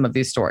between some of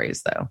these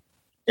stories, though.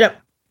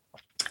 Yep.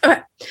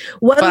 Okay.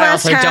 But I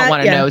also don't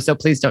want to know, so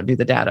please don't do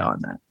the data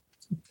on that.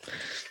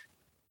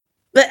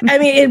 But I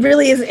mean, it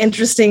really is an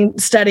interesting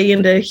study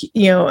into,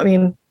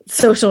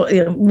 social,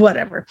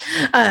 whatever,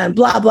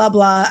 blah, blah,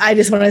 blah. I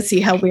just want to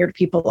see how weird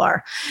people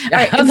are.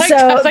 Right, I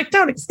was like,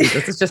 don't excuse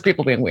this. It's just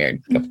people being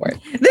weird. Go for it.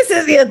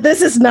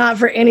 This is not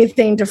for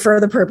anything to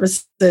further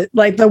purpose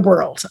like the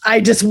world. I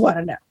just want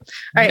to know. All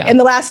right. Yeah. And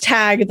the last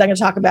tag that I'm going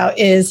to talk about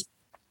is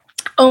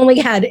only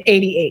had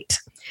 88.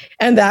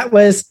 And that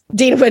was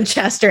Dean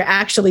Winchester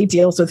actually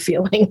deals with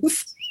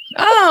feelings.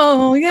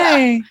 Oh,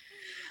 yay.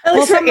 At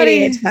least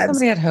somebody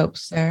had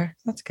hopes there.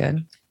 That's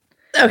good.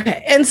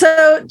 Okay. And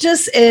so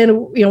just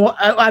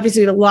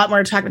obviously a lot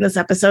more to talk in this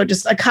episode,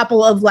 just a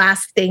couple of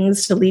last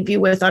things to leave you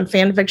with on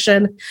fan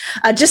fiction.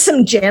 Just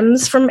some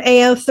gems from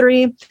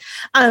AO3.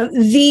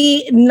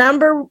 The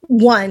number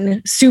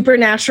one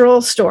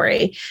supernatural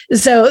story.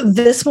 So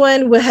this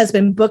one has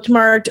been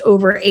bookmarked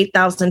over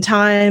 8,000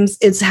 times.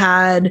 It's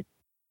had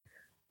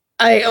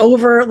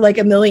over like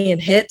 1 million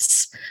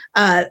hits.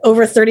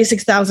 Over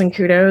 36,000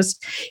 kudos,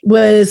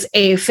 was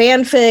a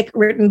fanfic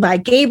written by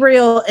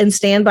Gabriel and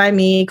Stand By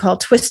Me called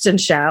Twist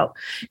and Shout,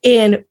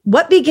 in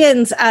what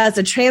begins as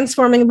a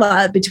transforming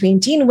love between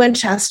Dean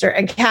Winchester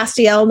and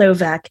Castiel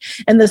Novak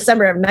in the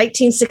summer of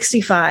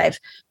 1965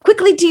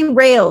 quickly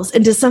derails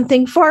into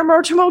something far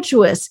more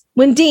tumultuous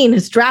when Dean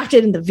is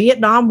drafted in the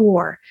Vietnam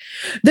War.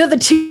 Though the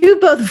two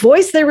both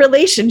voice their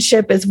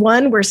relationship as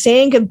one where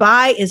saying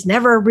goodbye is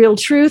never a real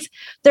truth,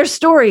 their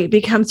story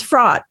becomes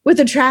fraught with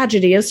the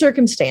tragedy of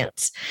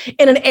circumstance.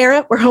 In an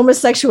era where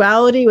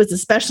homosexuality was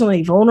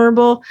especially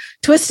vulnerable,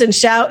 Twist and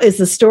Shout is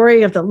the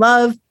story of the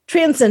love,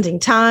 transcending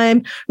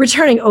time,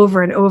 returning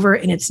over and over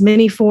in its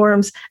many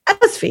forms,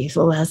 as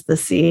faithful as the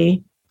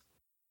sea.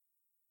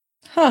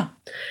 Huh.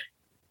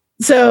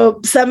 So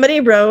somebody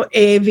wrote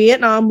a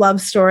Vietnam love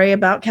story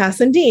about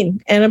Cass and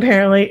Dean, and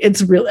apparently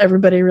it's real.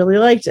 Everybody really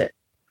liked it.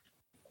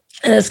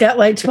 And it's got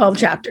like 12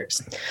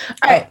 chapters.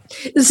 All right.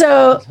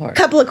 So a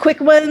couple of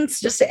quick ones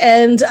just to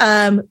end.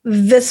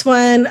 This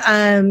one,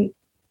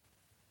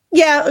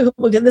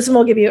 this one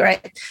we'll give you,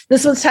 right.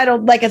 This one's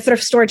titled Like a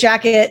Thrift Store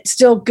Jacket,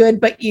 Still Good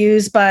But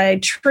Used, by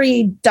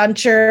Tree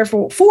Duncher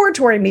for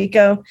Tori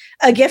Miko,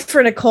 a gift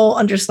for Nicole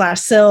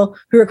 _Sill,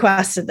 who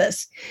requested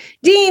this.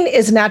 Dean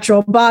is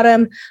natural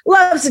bottom,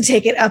 loves to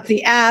take it up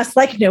the ass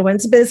like no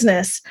one's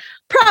business.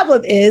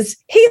 Problem is,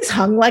 he's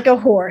hung like a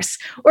horse,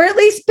 or at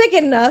least big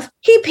enough,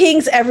 he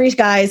pings every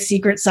guy's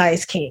secret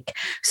size kink.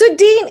 So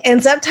Dean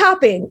ends up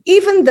topping,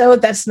 even though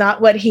that's not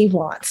what he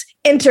wants.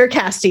 Enter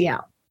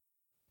Castiel.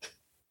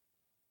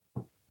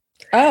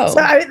 Oh,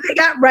 so they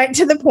got right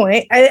to the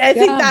point. I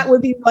think that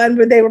would be one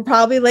where they were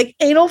probably like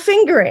anal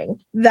fingering.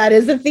 That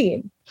is a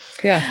theme.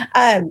 Yeah.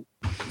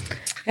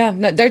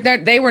 No,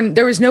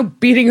 there was no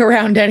beating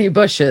around any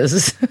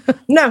bushes.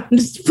 No,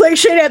 just play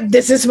straight up.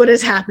 This is what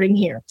is happening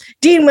here.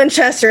 Dean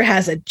Winchester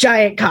has a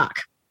giant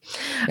cock.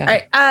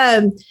 Yeah.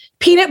 All right.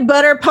 Peanut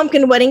Butter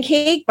Pumpkin Wedding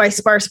Cake by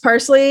Sparse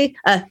Parsley.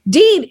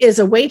 Dean is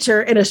a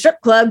waiter in a strip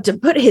club to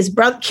put his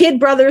kid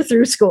brother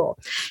through school.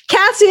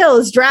 Castiel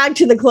is dragged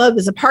to the club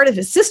as a part of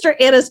his sister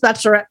Anna's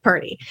bachelorette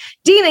party.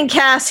 Dean and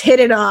Cass hit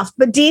it off,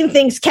 but Dean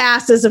thinks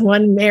Cass is the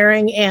one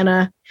marrying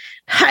Anna.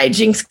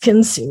 Hijinks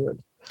ensue.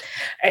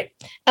 All right.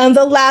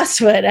 The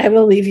last one I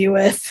will leave you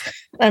with.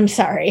 I'm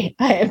sorry.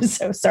 I am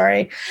so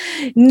sorry.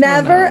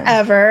 Never,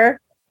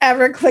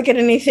 ever click at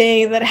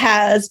anything that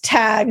has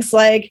tags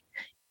like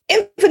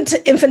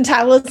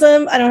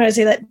infantilism. I don't know how to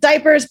say that.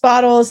 Diapers,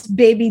 bottles,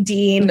 baby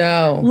Dean.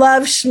 No.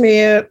 Love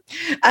schmoot.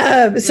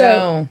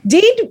 So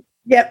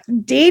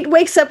Dean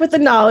wakes up with the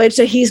knowledge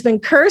that he's been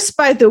cursed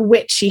by the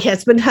witch he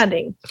has been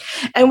hunting.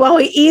 And while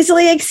he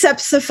easily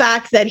accepts the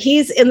fact that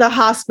he's in the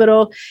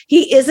hospital,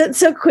 he isn't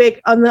so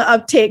quick on the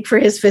uptake for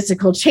his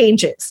physical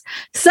changes.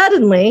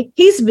 Suddenly,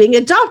 he's being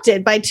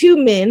adopted by two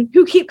men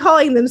who keep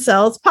calling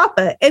themselves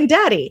Papa and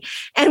Daddy.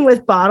 And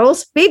with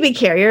bottles, baby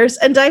carriers,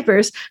 and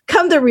diapers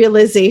come the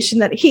realization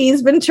that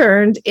he's been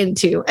turned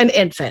into an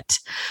infant.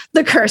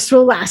 The curse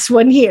will last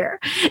 1 year.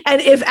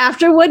 And if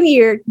after 1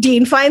 year,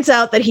 Dean finds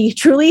out that he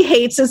truly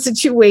hates a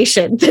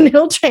situation, then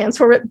he'll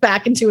transform it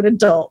back into an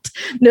adult.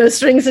 No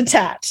strings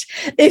attached.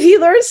 If he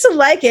learns to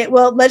like it,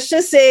 well, let's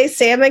just say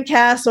Sam and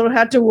Cass won't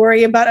have to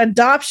worry about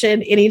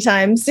adoption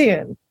anytime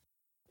soon.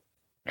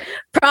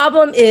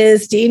 Problem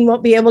is, Dean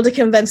won't be able to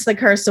convince the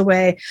curse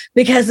away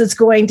because it's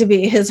going to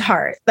be his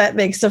heart that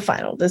makes the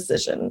final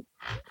decision.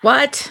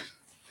 What?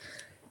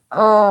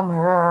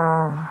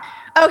 Oh.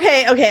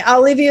 Okay.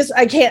 I'll leave you.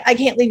 I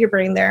can't leave your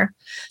brain there.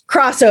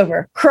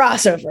 Crossover.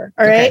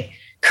 All right.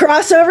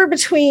 Crossover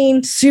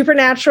between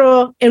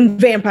Supernatural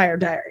and Vampire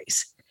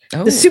Diaries.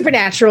 Oh. The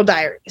Supernatural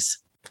Diaries.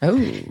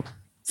 Oh.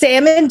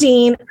 Sam and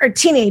Dean are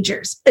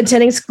teenagers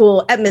attending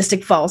school at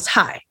Mystic Falls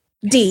High.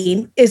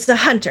 Dean is the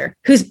hunter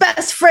whose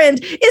best friend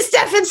is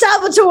Stefan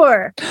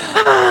Salvatore.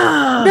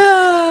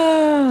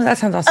 No, that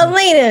sounds awesome.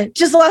 Elena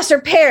just lost her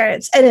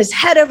parents and is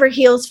head over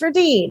heels for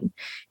Dean.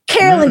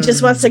 Carolyn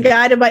just wants a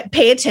guy to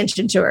pay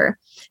attention to her.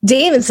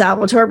 Dean and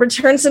Salvatore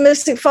return to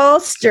Mystic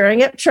Falls,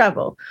 stirring up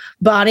trouble.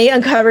 Bonnie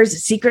uncovers the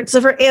secrets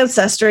of her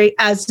ancestry,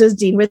 as does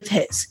Dean with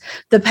his.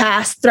 The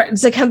past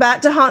threatens to come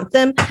back to haunt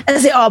them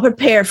as they all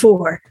prepare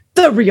for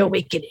the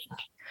reawakening.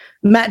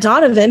 Matt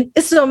Donovan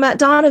is still Matt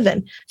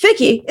Donovan.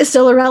 Vicky is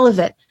still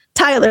irrelevant.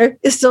 Tyler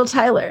is still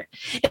Tyler.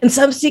 And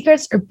some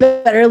secrets are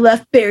better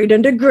left buried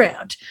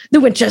underground. The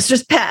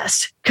Winchester's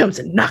past comes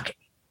a knocking.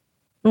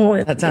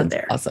 That sounds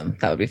awesome.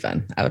 That would be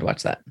fun. I would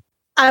watch that.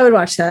 I would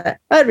watch that.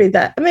 I'd read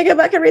that. I may go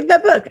back and read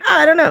that book.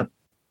 I don't know.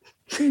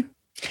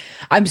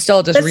 I'm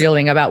still just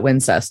reeling about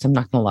Wincest. I'm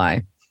not going to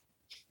lie.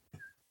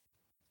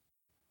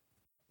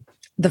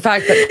 The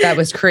fact that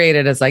was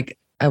created as like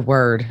a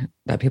word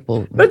that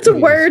people. It's a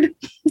word.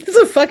 It's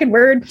a fucking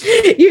word.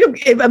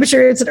 I'm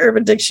sure it's an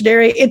Urban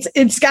Dictionary.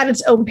 It's got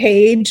its own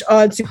page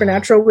on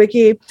Supernatural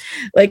Wiki.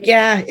 Like,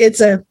 yeah, it's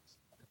a.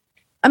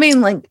 I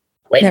mean, like,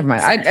 never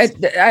mind.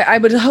 I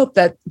would hope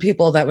that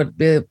people that would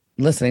be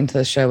listening to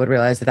the show would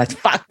realize that that's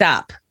fucked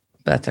up,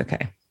 but that's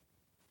okay.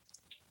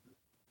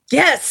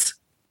 Yes.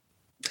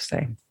 Just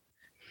saying.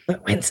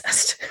 But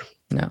Wincest.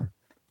 No.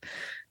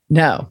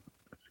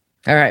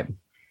 All right.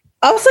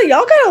 Also,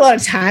 y'all got a lot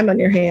of time on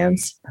your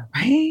hands.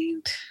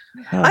 Right.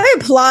 Oh. I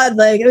applaud,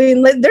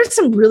 there's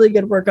some really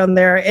good work on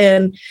there.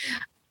 And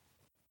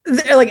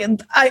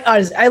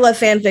I love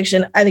fan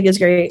fiction. I think it's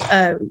great.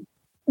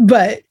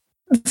 But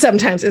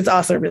sometimes it's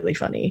also really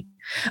funny.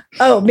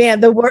 Oh man,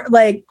 the word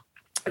like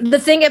the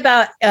thing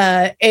about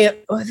was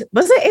it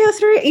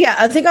AO3? Yeah,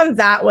 I think on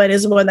that one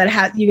is one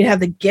that you can have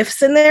the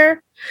GIFs in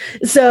there.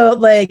 So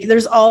like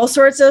there's all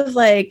sorts of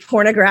like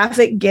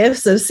pornographic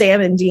GIFs of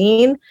Sam and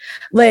Dean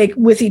like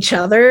with each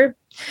other.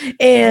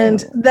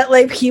 And that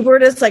like people are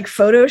just like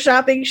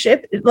photoshopping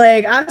shit.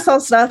 Like I saw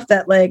stuff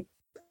that like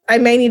I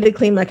may need to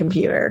clean my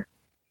computer.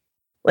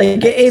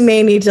 Like it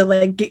may need to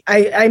like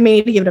I may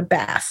need to give it a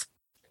bath.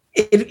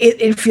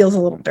 It feels a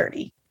little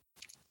dirty.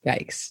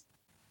 Yikes.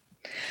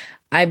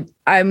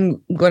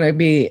 I'm going to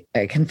be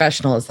a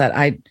confessional is that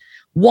I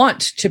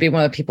want to be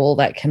one of the people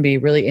that can be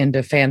really into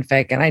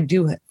fanfic. And I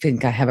do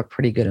think I have a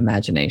pretty good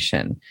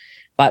imagination.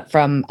 But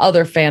from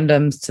other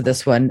fandoms to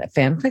this one,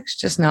 fanfic's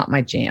just not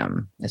my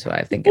jam, is what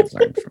I think I've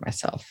learned for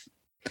myself.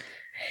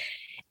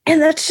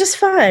 And that's just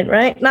fine,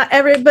 right?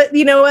 But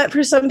you know what?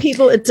 For some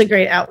people, it's a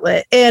great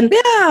outlet. And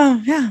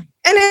yeah.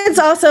 And it's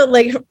also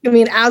like, I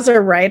mean, as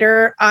a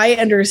writer, I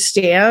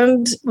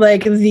understand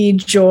like the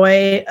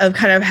joy of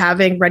kind of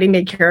having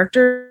ready-made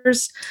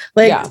characters.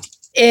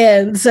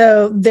 And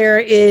so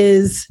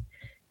it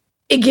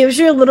gives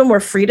you a little more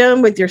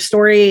freedom with your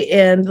story.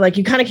 And like,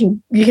 you can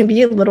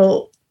be a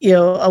little,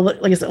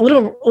 like I said, a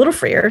little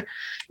freer,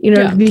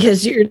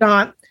 because you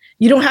don't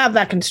have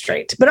that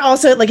constraint, but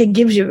also like it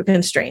gives you a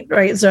constraint,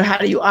 right? So how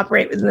do you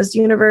operate within this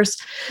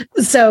universe?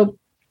 So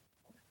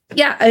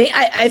yeah,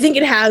 I think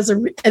it's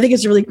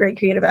a really great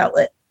creative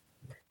outlet.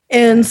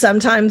 And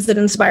sometimes it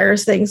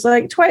inspires things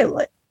like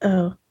Twilight.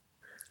 Oh.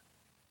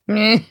 All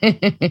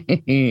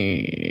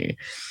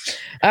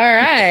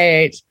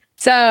right.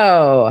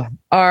 So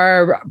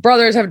our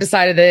brothers have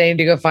decided they need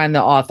to go find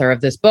the author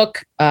of this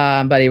book,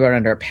 but he wrote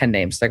under a pen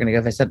name. So they're going to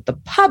go visit the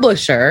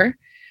publisher,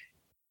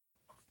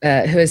 who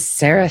is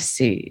Sarah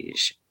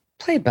Siege,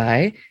 played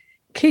by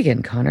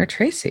Keegan Connor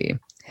Tracy.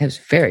 Has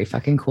very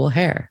fucking cool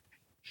hair.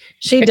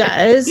 She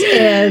does.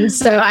 And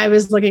so I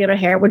was looking at her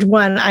hair, which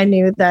one I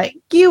knew that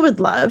you would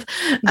love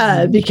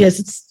because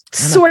it's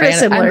sort of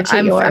similar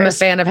to yours. I'm a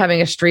fan of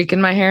having a streak in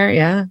my hair.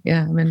 Yeah,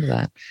 I'm into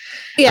that.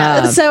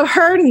 Yeah. So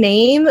her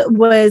name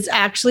was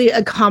actually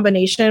a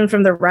combination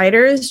from the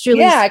writers.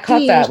 Julie I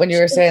caught that when you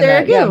were saying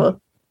that. Yeah.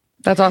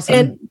 That's awesome.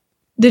 And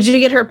did you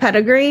get her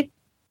pedigree?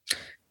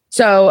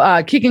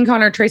 So Keegan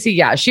Connor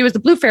Tracy, she was the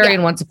Blue Fairy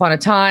in Once Upon a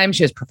Time.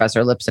 She was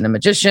Professor Lipson in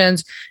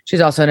Magicians.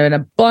 She's also in a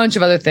bunch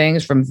of other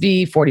things from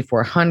V,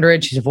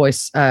 4400. She's a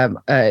voice in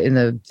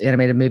the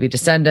animated movie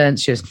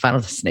Descendants. She was in Final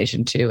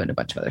Destination 2 and a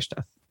bunch of other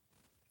stuff.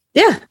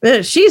 Yeah,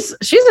 she's a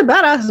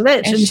badass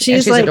bitch. And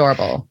she's like,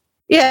 adorable.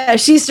 Yeah,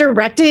 she's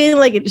directing,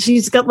 like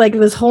she's got like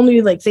this whole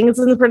new like things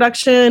in the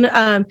production.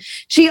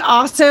 She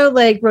also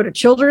like wrote a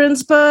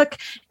children's book.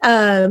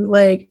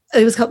 Like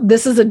it was called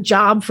This Is a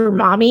Job for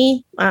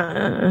Mommy.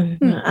 I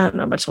don't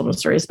know about children's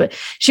stories, but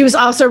she was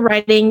also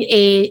writing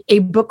a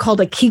book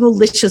called A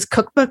Kegelicious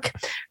Cookbook,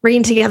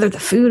 bringing together the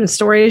food and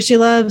stories she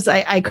loves.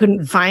 I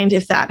couldn't find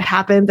if that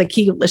happened. The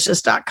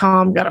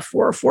Kegelicious.com got a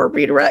 404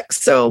 redirect.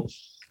 So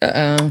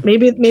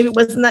maybe it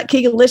wasn't that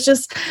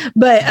Kegelicious,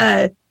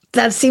 but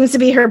that seems to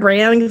be her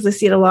brand because I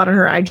see it a lot on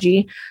her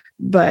IG.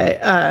 But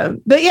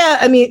yeah,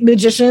 I mean,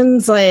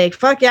 Magicians, like,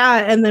 fuck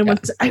yeah. And then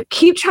once I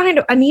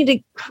need to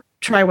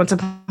try Once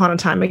Upon a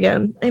Time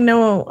again. I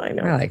know. I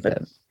like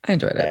it. I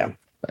enjoyed it.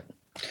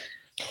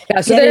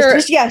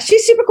 Yeah.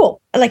 She's super cool.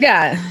 I like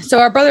it. So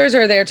our brothers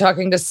are there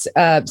talking to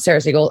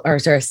Sarah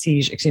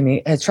Siege,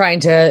 trying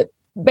to,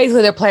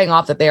 basically they're playing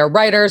off that they are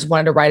writers,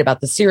 wanted to write about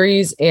the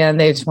series,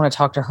 and they just want to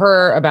talk to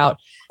her about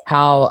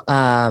how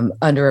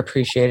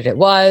underappreciated it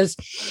was.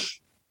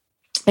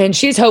 And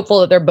she's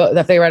hopeful that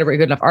if they write a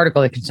good enough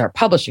article, they can start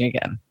publishing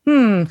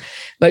again.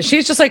 But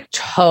she's just like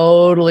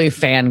totally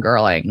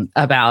fangirling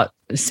about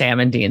Sam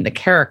and Dean, the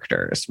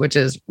characters, which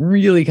is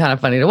really kind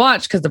of funny to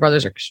watch because the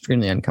brothers are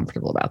extremely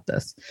uncomfortable about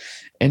this.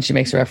 And she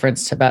makes a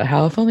reference to about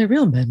how if only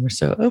real men were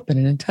so open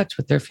and in touch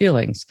with their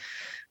feelings,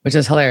 which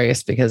is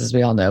hilarious because, as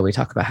we all know, we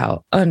talk about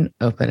how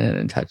unopen and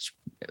in touch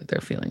with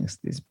their feelings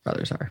these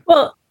brothers are.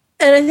 Well,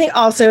 and I think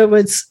also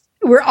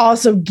we're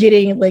also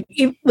getting like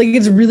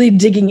it's really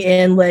digging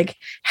in like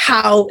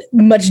how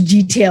much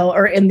detail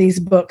are in these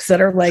books that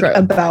are like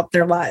about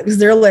their lives.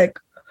 They're like,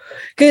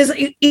 because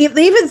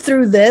even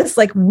through this,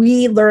 like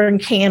we learn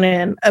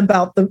canon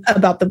about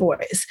the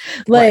boys.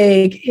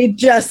 Like it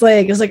just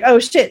like it's like, oh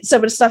shit, so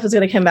much stuff is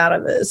going to come out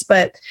of this.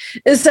 But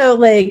so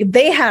like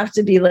they have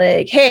to be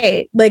like,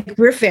 hey, like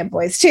we're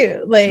fanboys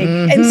too. Like,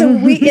 and so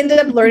we ended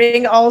up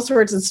learning all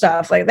sorts of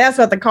stuff. Like that's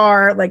about the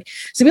car. Like,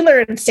 so we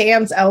learned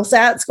Sam's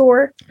LSAT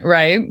score.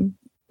 Right.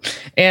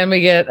 And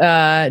we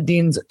get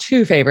Dean's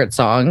 2 favorite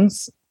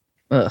songs.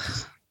 Ugh.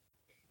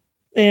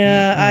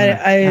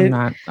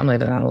 Yeah, I'm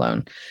leaving that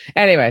alone.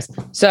 Anyways,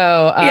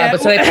 so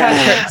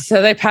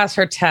they pass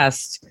her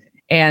test,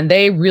 and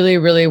they really,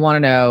 really want to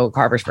know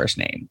Carver's first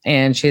name.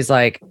 And she's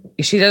like,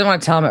 she doesn't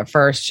want to tell him at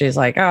first. She's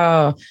like,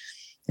 oh,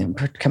 and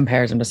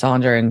compares him to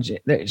Solinger, and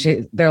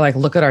they're like,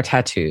 look at our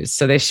tattoos.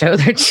 So they show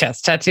their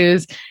chest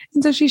tattoos,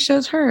 and so she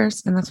shows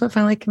hers, and that's what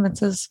finally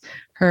convinces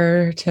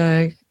her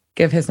to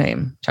give his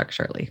name, Chuck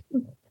Shirley.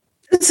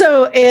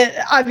 So it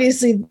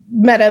obviously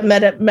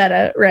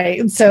meta,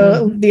 right?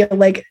 So the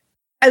like,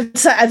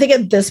 so I think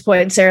at this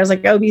point, Sarah's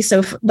like, "Oh, be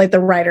so like the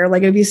writer,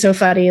 like it'd be so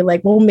funny,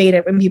 like we'll made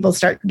it when people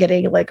start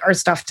getting like our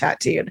stuff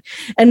tattooed."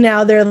 And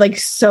now there are like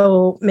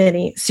so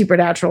many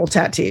supernatural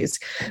tattoos,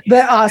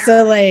 but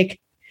also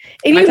like,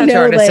 and my tattoo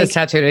artist has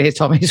tattooed it. He's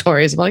told me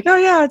stories. I'm like, "Oh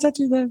yeah, I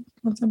tattooed that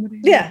on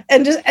somebody." Yeah,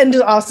 and just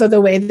also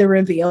the way the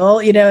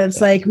reveal, you know,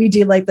 it's like we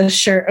do like the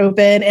shirt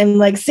open, and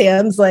like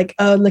Sam's like,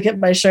 "Oh, look at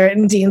my shirt,"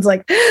 and Dean's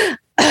like,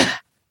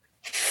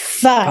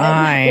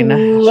 Fine,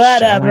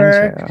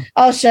 whatever.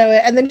 I'll show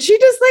it. And then she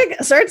just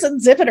like starts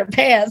unzipping her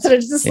pants, and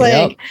it's just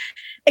like,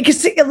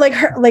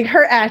 like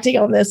her acting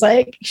on this,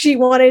 like she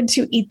wanted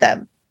to eat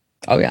them.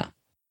 Oh yeah.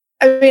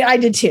 I mean, I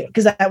did too,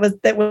 because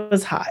that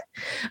was hot.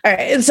 All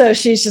right, and so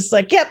she's just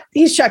like, "Yep,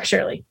 he's Chuck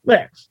Shirley,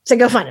 whatever." So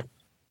go find him.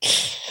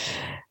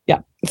 Yeah.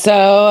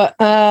 So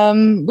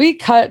we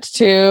cut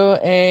to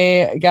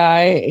a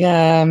guy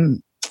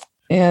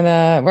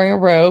wearing a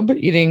robe,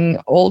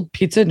 eating old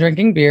pizza,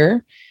 drinking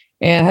beer,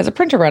 and has a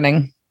printer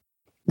writing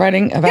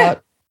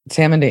about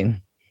Sam and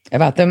Dean,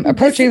 about them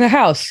approaching the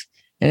house.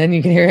 And then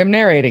you can hear him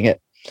narrating it.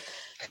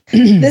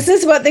 This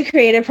is what the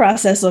creative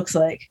process looks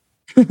like.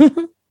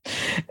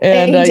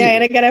 And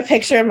Diana got a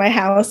picture of my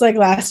house like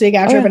last week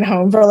after I've been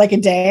home for like a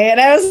day.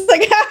 And I was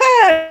like,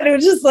 and it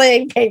was just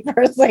like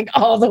papers like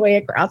all the way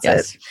across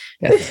it.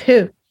 Yes.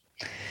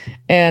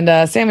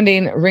 And Sam and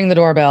Dean ring the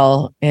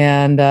doorbell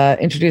and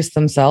introduce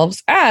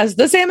themselves as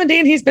the Sam and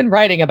Dean he's been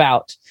writing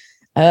about.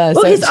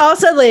 So he's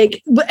also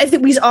like, I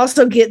think we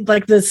also get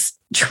like this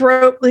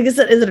trope. Like, is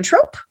it a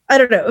trope? I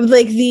don't know.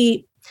 Like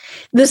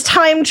this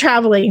time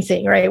traveling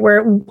thing, right?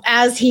 Where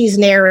as he's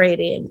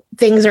narrating,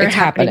 things are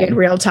happening in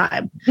real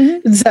time.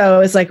 Mm-hmm.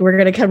 So it's like, we're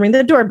going to come ring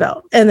the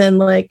doorbell, and then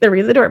like they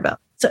ring the doorbell.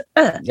 So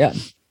yeah.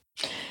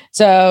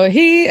 So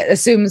he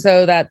assumes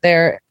though that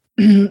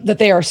that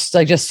they are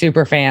like just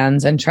super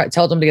fans and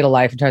tells them to get a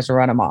life and tries to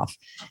run them off.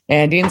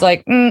 And Dean's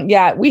like,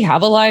 "Yeah, we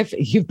have a life.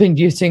 You've been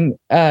using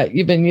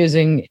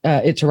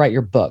it to write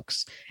your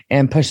books,"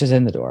 and pushes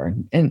in the door.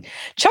 And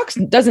Chuck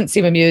doesn't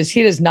seem amused.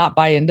 He does not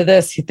buy into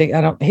this. He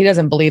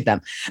doesn't believe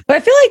them. But I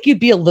feel like you'd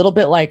be a little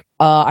bit like,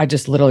 I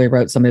just literally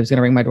wrote somebody was going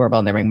to ring my doorbell,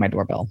 and they ring my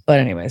doorbell. But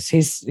anyways,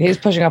 he's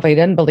pushing up. He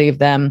didn't believe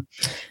them.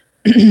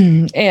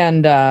 And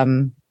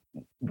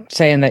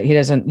saying that he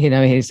doesn't, he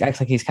acts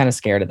like he's kind of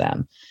scared of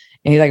them.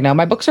 And he's like, "No,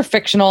 my books are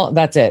fictional.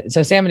 That's it."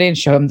 So Sam and Dean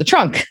show him the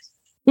trunk.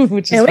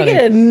 Which is we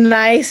get a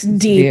nice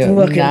deep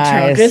looking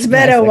trunk. It's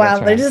been a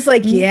while. They're just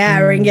like,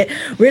 we're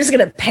just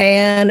gonna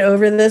pan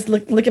over this.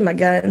 Look at my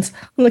guns.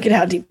 Look at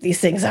how deep these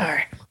things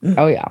are.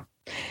 Oh yeah.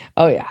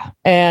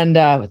 And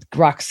with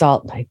rock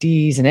salt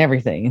IDs and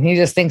everything. And he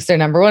just thinks they're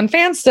number one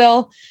fans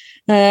still.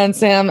 And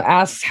Sam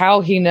asks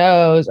how he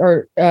knows,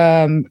 or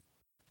Sam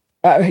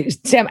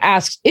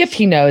asks if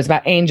he knows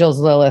about angels,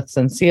 Liliths,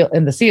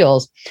 and the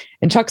seals.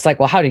 And Chuck's like,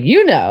 "Well, how do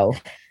you know?"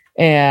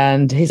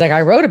 And he's like,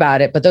 "I wrote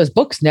about it, but those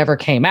books never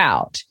came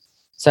out."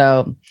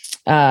 So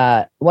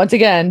once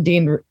again,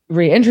 Dean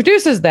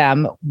reintroduces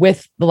them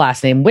with the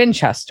last name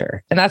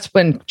Winchester. And that's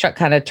when Chuck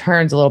kind of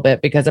turns a little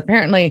bit, because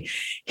apparently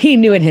he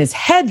knew in his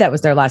head that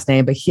was their last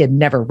name, but he had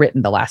never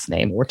written the last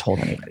name or told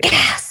anybody.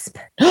 Gasp.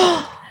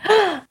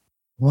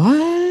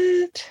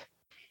 What?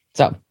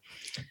 So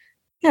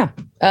yeah.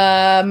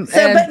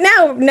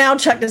 But now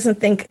Chuck doesn't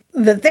think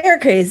that they're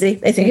crazy.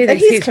 They think that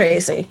he's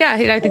crazy. Yeah,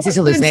 I think he's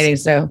hallucinating.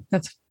 So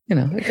that's, a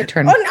good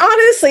turn.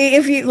 Honestly,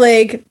 if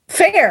you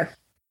fair.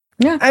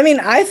 Yeah. I mean,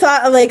 I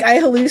thought I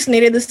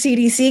hallucinated the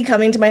CDC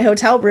coming to my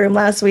hotel room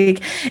last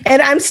week,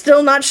 and I'm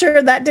still not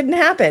sure that didn't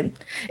happen.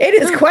 It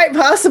is quite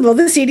possible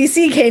the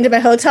CDC came to my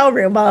hotel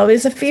room while it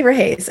was a fever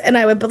haze, and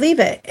I would believe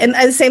it. And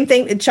the same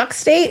thing in Chuck's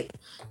state.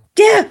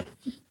 Yeah.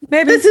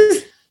 Maybe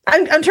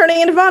I'm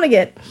turning into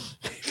Vonnegut.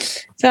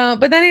 So,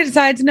 but then he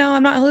decides, no,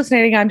 I'm not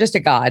hallucinating. I'm just a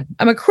god.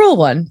 I'm a cruel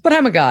one, but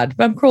I'm a god.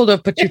 I'm cruel to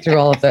have put you through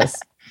all of this.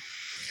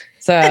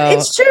 So and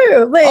it's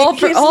true. All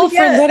for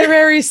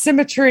literary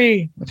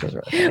symmetry, which was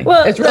really funny.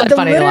 Well, it's really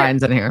funny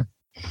lines in here.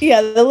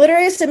 Yeah, the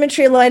literary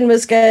symmetry line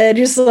was good.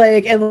 Just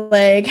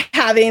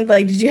having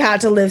did you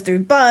have to live through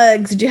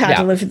bugs? Did you have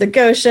to live through the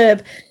ghost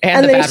ship?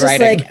 And then it's just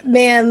writing.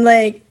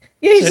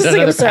 He's just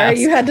I'm sorry,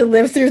 you had to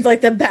live through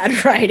the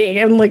bad writing.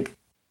 And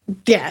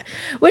yeah,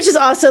 which is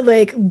also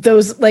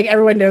those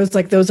everyone knows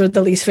those are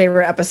the least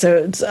favorite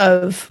episodes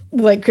of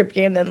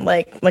Kripke, and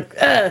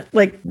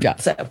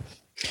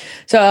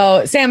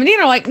So Sam and Dean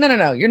are like,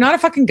 no, you're not a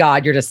fucking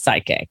god, you're just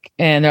psychic.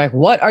 And they're like,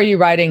 what are you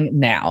writing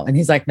now? And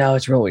he's like, no,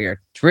 it's real weird.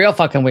 It's real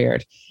fucking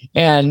weird.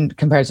 And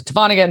compares it to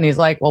Vonnegut, and he's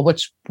like, well,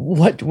 which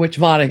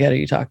Vonnegut are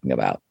you talking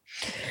about?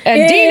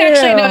 And Dean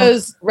actually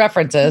knows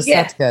references.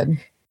 Yeah. That's good.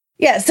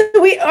 Yeah, so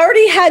we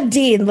already had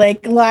Dean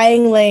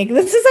lying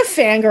this is a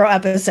fangirl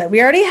episode.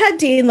 We already had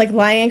Dean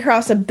lying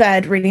across a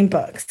bed reading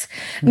books.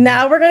 Mm-hmm.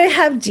 Now we're gonna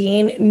have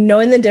Dean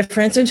knowing the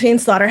difference between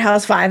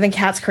Slaughterhouse-Five and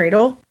Cat's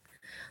Cradle.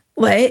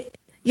 What?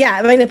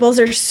 Yeah, my nipples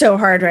are so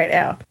hard right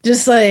now.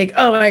 Just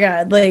oh my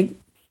god,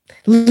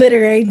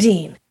 literary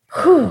Dean.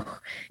 Whew.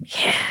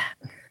 Yeah.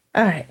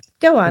 All right.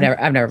 Go on.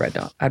 I've never read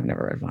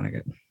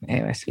Vonnegut.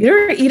 Anyways.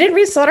 You didn't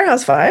read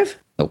Slaughterhouse-Five?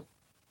 Nope.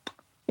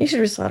 You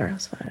should read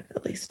Slaughterhouse-Five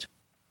at least.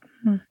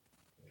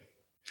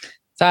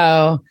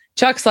 So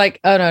Chuck's like,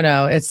 oh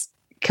no, it's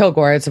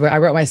Kilgore. I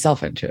wrote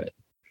myself into it.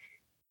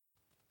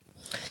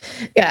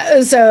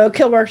 Yeah, so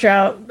Kilgore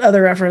Trout,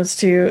 other reference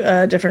to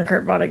a different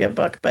Kurt Vonnegut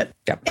book. But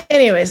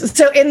anyways,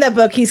 so in that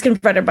book, he's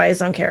confronted by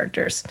his own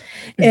characters.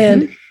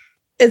 And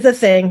it's a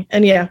thing.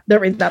 And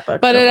don't read that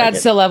book. But it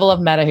adds to a level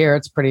of meta here.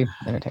 It's pretty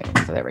entertaining.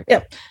 So there we go.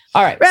 Yep.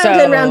 All right.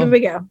 Round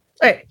we go. All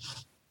right.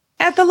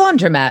 At the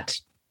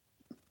laundromat,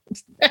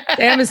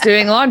 Sam is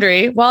doing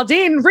laundry while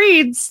Dean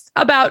reads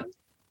about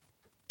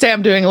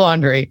Sam doing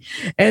laundry.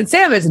 And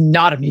Sam is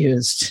not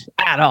amused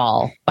at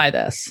all by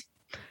this.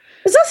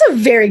 It's also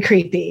very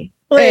creepy.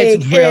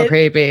 It's real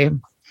creepy.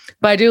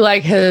 But I do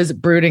like his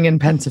brooding and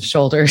pensive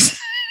shoulders.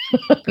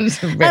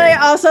 And I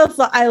also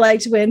thought I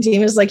liked when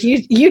Dean was like,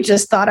 you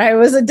just thought I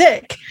was a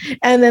dick.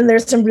 And then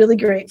there's some really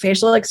great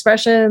facial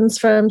expressions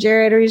from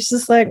Jared, where he's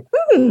just like,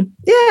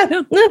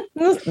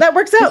 that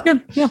works out.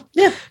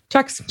 Yeah.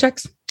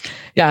 Checks.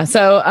 Yeah.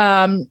 So,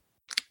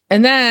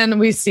 and then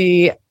we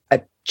see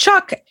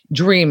Chuck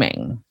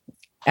dreaming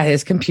at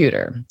his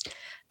computer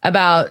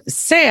about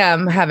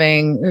Sam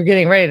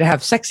getting ready to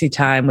have sexy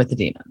time with the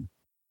demon.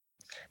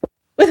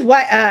 With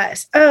white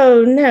eyes.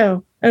 Oh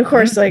no. And of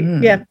course, So,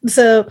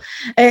 so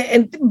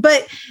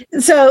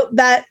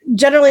that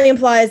generally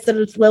implies that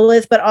it's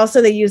Lilith, but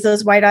also they use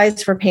those white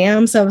eyes for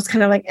Pam. So I was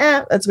kind of like,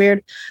 that's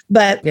weird.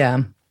 But it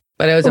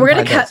was, we're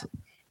going to cut.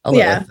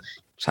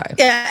 Sorry.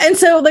 Yeah. And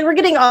so we're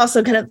getting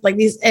also kind of like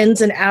these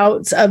ins and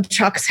outs of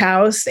Chuck's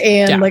house,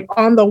 and like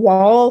on the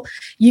wall,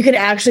 you can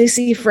actually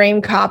see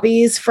framed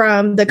copies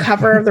from the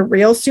cover of the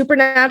real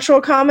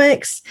Supernatural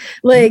comics.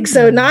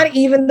 So not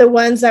even the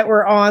ones that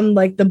were on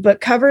like the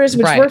book covers,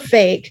 which were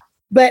fake,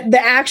 but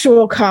the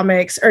actual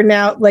comics are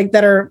now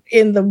that are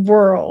in the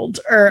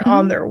world or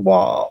on their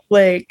wall.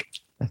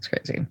 That's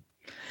crazy.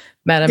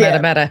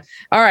 Meta.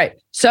 All right.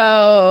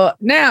 So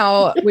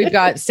now we've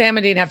got Sam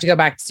and Dean have to go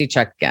back to see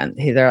Chuck again.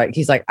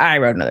 He's like, I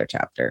wrote another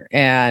chapter,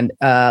 and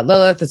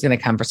Lilith is going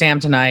to come for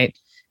Sam tonight.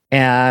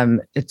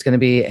 And it's going to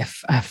be a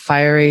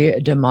fiery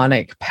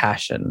demonic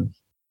passion.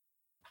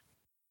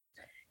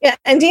 Yeah.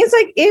 And Dean's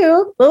like,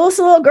 ew, Lilith's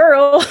a little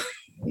girl.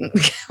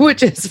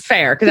 Which is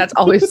fair, because that's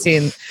all we've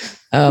seen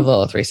of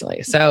Lilith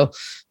recently. So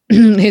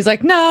he's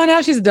like, no,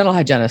 now she's a dental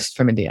hygienist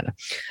from Indiana.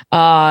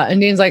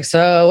 And Dean's like,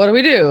 so what do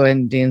we do?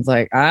 And Dean's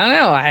like, I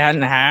don't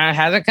know.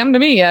 Hasn't come to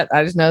me yet.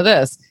 I just know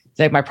this. He's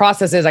like, my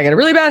process is I get a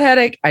really bad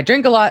headache. I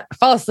drink a lot, I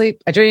fall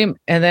asleep, I dream,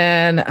 and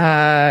then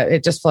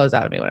it just flows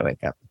out of me when I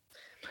wake up.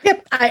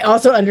 Yep. I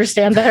also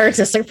understand the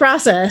artistic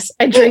process.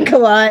 I drink a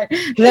lot,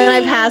 then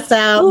I pass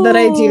out, then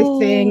I do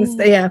things.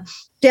 Yeah.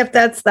 Yep.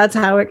 That's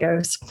how it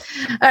goes.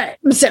 All right.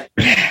 So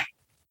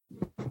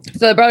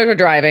the brothers are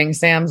driving.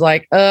 Sam's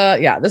like,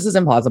 this is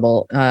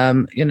implausible.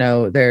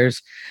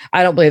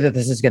 I don't believe that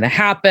this is going to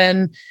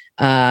happen.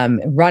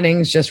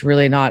 Running's just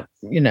really not,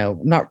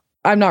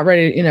 I'm not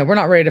ready. We're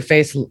not ready to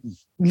face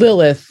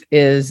Lilith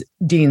is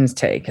Dean's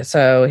take.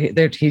 So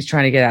he's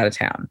trying to get out of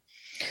town.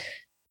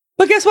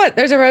 But guess what?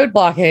 There's a road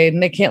blockade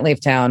and they can't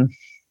leave town.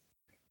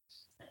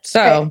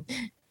 So.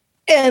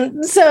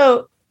 And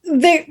so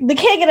they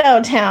can't get out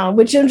of town,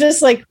 which I'm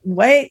just like,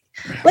 wait,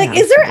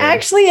 is there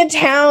actually a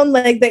town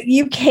that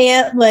you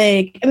can't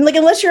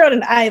unless you're on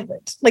an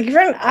island, if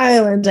you're on an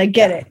island, I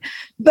get it.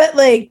 But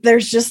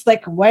there's just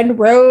one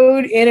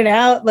road in and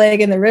out,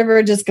 and the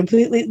river just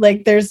completely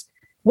there's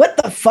what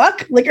the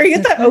fuck? Are you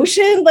at the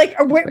ocean?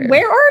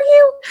 Where are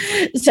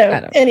you?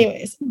 So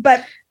anyways,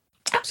 but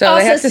so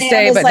they have to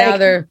stay, but now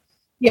they're.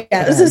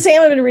 Yeah, so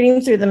Sam had been reading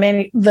through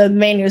the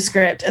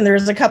manuscript, and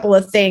there's a couple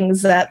of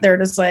things that they're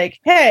just like,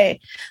 hey,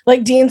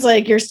 Dean's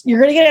like, you're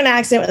gonna get in an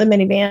accident with a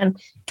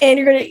minivan, and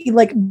you're gonna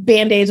eat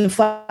Band-Aids with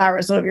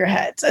flowers over your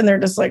heads, and they're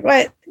just like,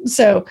 what?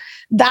 So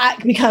that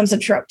becomes a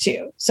trope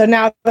too. So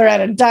now they're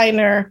at a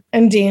diner,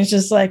 and Dean's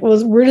just like,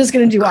 well, we're just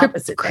gonna do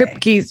opposite.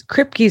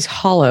 Kripke's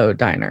Hollow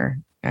Diner,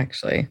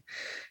 actually.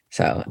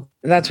 So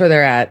that's where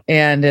they're at,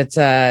 and it's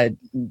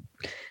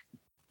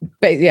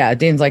But yeah,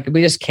 Dean's like,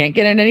 we just can't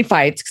get in any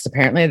fights because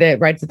apparently they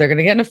write that they're going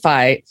to get in a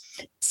fight.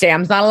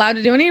 Sam's not allowed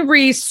to do any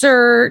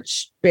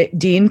research.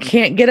 Dean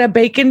can't get a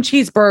bacon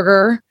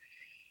cheeseburger.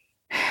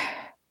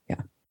 Yeah.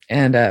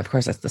 And of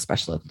course, that's the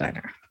special at the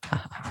diner.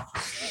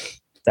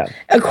 So,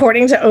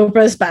 according to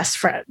Oprah's best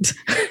friend,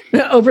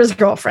 Oprah's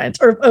girlfriend,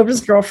 or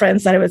Oprah's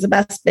girlfriend said it was the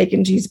best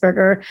bacon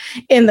cheeseburger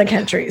in the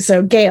country.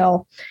 So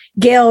Gail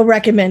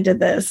recommended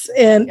this,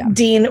 and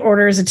Dean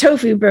orders a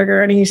tofu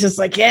burger, and he's just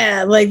like,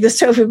 yeah, this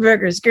tofu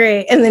burger is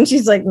great. And then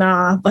she's like,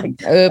 nah,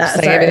 oops,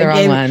 I gave you the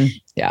wrong one.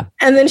 Yeah.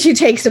 And then she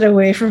takes it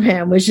away from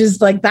him, which is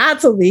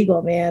that's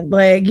illegal, man.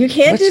 You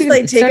can't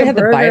take a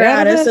burger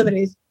out of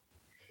somebody's.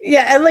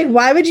 Yeah, and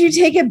why would you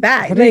take it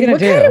back? What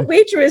kind of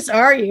waitress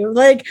are you?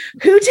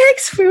 Who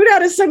takes food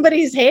out of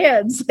somebody's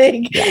hands?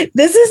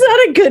 This is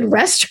not a good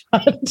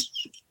restaurant.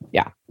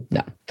 Yeah,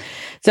 no.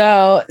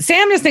 So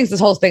Sam just thinks this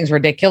whole thing's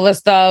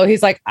ridiculous, though.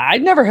 He's like,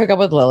 I'd never hook up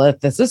with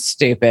Lilith. This is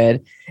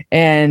stupid.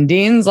 And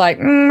Dean's like,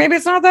 maybe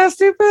it's not that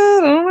stupid. I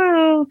don't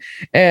know.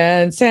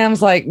 And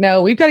Sam's like,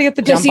 no, we've got to get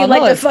the jump on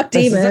like Lilith. To fuck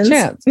this demons. Is a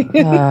chance.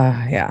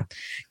 Yeah.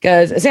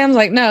 Because Sam's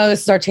like, no,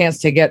 this is our chance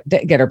to get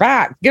her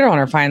back, get her on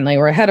her finally.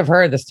 We're ahead of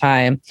her this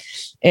time.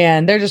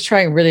 And they're just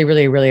trying really,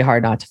 really, really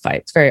hard not to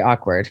fight. It's very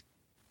awkward.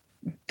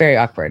 Very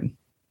awkward.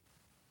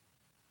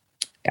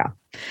 Yeah.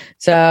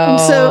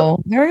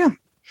 So there we go.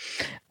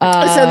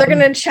 So they're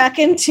going to check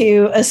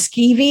into a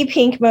skeevy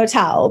pink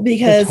motel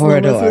because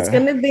Lilith was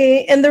going to be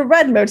in the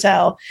red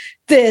motel.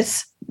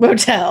 This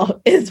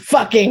motel is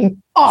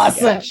fucking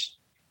awesome.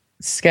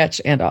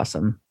 Sketch and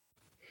awesome.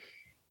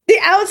 The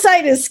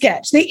outside is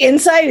sketch. The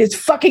inside is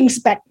fucking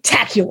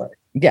spectacular.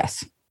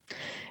 Yes.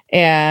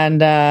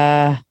 And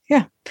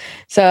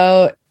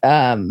so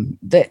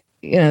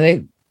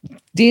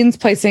Dean's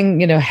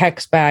placing,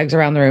 hex bags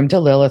around the room to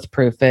Lilith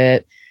proof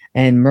it.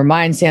 And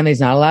remind Sam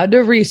he's not allowed to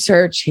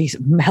research. He's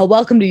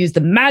welcome to use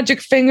the magic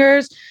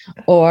fingers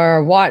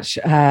or watch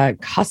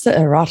Casa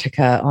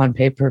Erotica on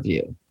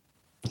pay-per-view.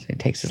 So he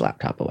takes his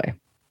laptop away.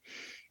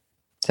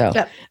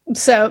 And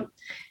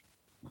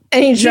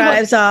he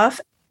drives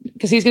off.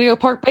 Because he's going to go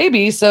park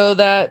baby so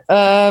that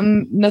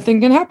nothing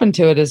can happen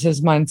to it is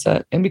his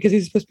mindset. And because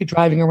he's supposed to be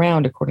driving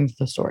around according to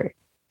the story.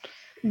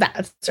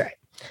 That's right.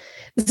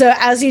 So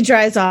as he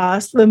drives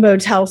off, the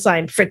motel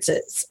sign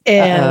fritzes,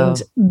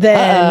 and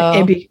then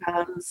it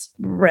becomes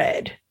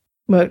Red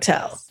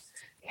Motel.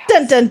 Yes.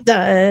 Dun dun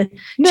dun!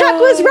 No.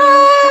 Chuck was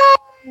right.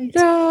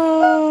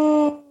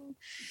 No.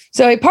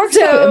 So he parks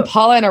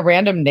Impala in a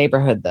random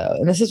neighborhood, though,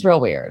 and this is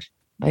real weird.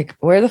 Like,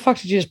 where the fuck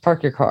did you just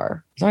park your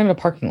car? It's not even a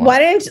parking lot.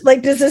 Why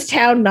does this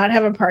town not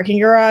have a parking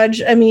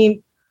garage? I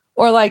mean.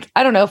 Or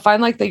I don't know,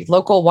 find the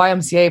local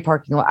YMCA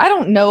parking lot. I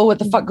don't know what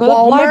the fuck. Go to the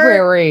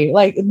library,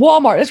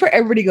 Walmart. That's where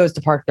everybody goes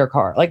to park their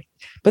car.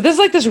 But this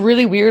is this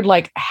really weird,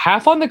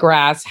 half on the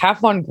grass,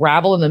 half on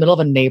gravel in the middle of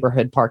a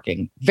neighborhood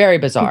parking. Very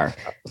bizarre.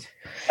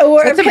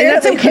 Or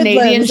that's some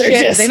Canadian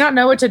shit. Do they not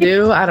know what to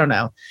do? I don't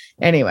know.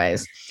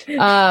 Anyways, it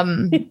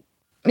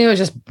was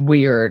just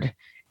weird.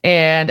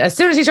 And as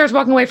soon as he starts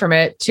walking away from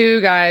it, two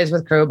guys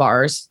with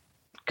crowbars,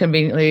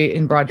 conveniently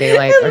in broad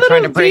daylight, are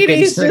trying to break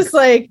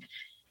into.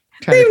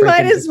 They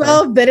might as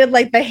well have been in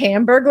the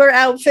Hamburglar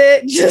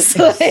outfit. Just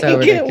so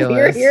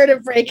we're here to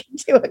break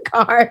into a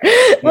car.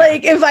 Yeah.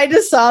 If I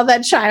just saw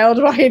that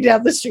child walking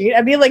down the street,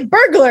 I'd be like,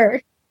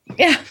 burglar.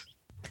 Yeah.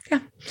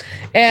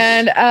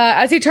 And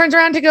as he turns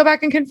around to go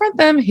back and confront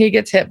them, he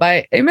gets hit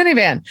by a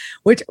minivan,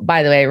 which,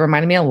 by the way,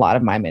 reminded me a lot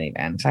of my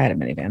minivan. Because I had a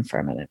minivan for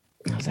a minute.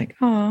 I was like,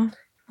 oh,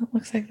 that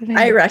looks like the van.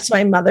 I wrecked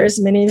my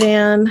mother's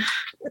minivan,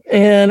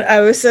 and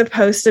I was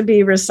supposed to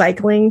be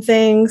recycling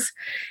things.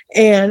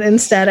 And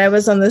instead, I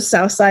was on the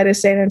south side of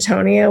San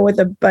Antonio with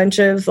a bunch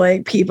of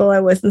people I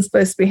wasn't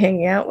supposed to be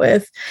hanging out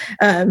with.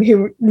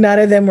 None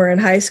of them were in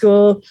high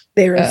school.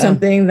 They were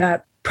something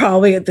that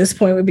probably at this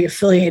point would be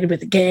affiliated with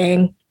the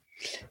gang.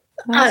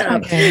 I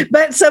don't know.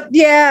 But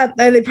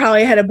they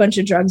probably had a bunch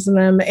of drugs in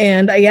them.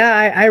 And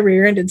I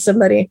rear-ended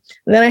somebody.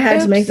 And then I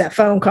had to make that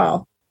phone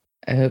call.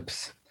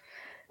 Oops.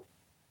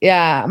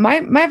 Yeah, my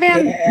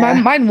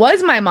van, mine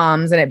was my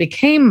mom's, and it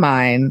became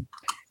mine.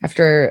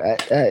 After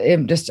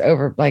it just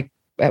over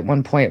at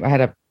one point I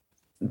had a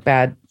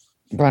bad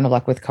run of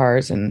luck with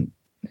cars and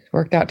it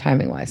worked out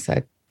timing wise. So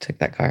I took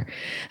that car.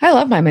 I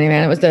love my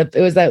minivan. It was that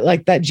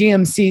that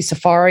GMC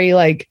Safari,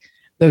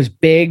 those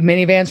big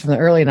minivans from the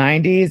early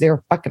 90s. They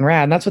were fucking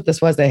rad. And that's what this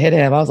was that hit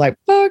him. I was like,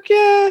 fuck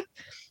yeah. It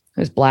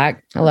was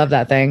black. I love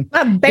that thing.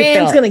 My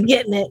band's gonna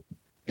get in it.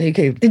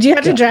 Did you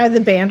have to drive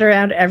the band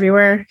around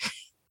everywhere?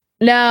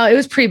 No, it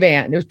was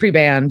pre-banned,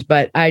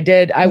 but I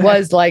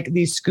was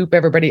the scoop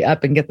everybody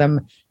up and get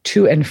them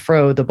to and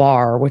fro the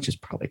bar, which is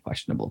probably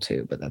questionable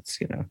too, but that's,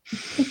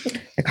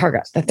 the car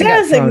got that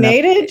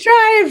designated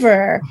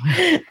driver.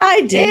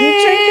 I didn't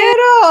drink at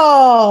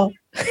all.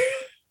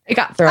 It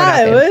got thrown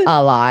up in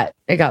a lot.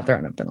 It got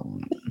thrown up in a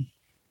lot.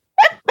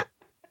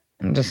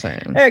 I'm just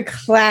saying. They're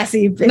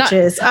classy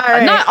bitches.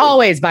 Not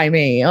always by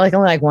me.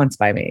 Only once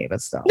by me,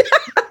 but still.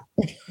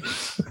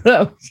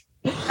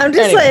 I'm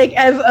just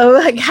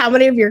how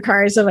many of your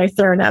cars have I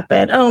thrown up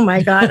in? Oh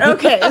my God.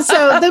 Okay.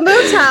 So the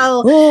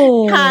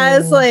motel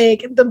has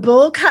the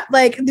bull cut.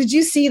 Did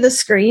you see the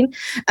screen?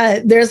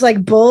 There's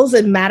bulls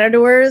and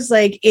matadors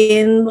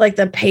in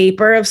the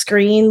paper of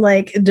screen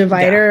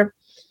divider. Yeah.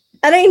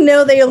 And I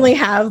know they only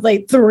have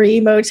 3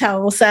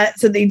 motel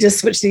sets and they just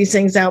switch these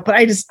things out. But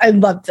I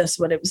love this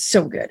one. It was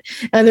so good.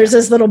 And there's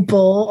this little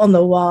bull on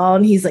the wall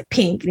and he's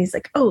pink and he's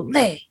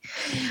Olay.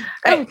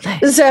 Right.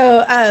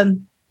 So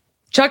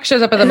Chuck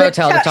shows up at the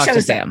motel to talk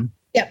to Sam.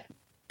 Yep.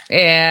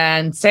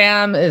 And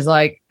Sam is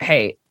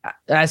hey,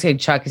 asking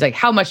Chuck, he's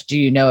how much do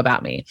you know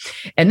about me?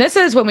 And this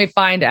is when we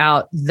find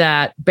out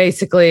that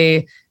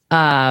basically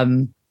Chuck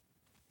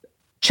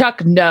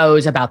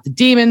knows about the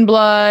demon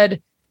blood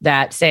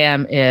that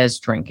Sam is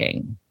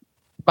drinking,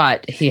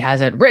 but he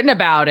hasn't written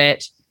about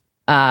it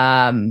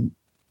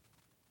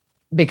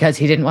because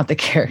he didn't want the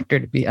character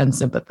to be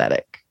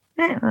unsympathetic.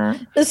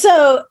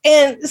 So,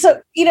 and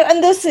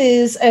this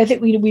is, I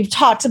think we've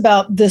talked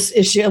about this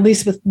issue, at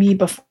least with me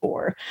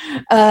before,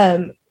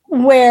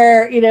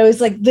 where,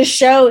 it's like the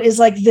show is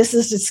like, this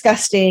is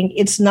disgusting.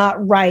 It's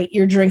not right.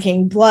 You're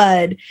drinking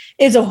blood.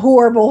 It's a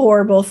horrible,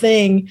 horrible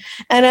thing.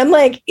 And I'm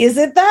like, is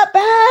it that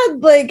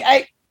bad?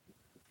 Like,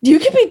 you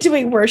could be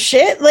doing worse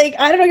shit. Like,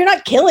 I don't know. You're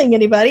not killing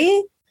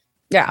anybody.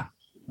 Yeah.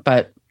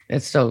 But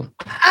it's still.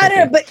 I don't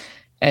know. But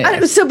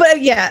anyways.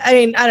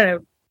 I don't know.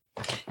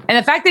 And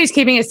the fact that he's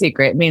keeping it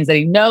secret means that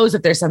he knows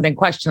if there's something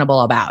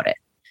questionable about it.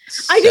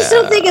 I just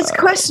don't think it's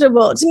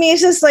questionable. To me,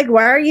 it's just like,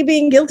 why are you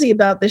being guilty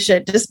about this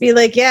shit? Just be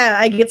like, yeah,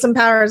 I get some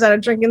powers out of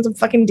drinking some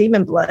fucking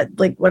demon blood,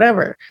 like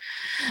whatever.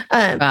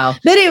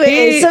 But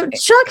anyway, so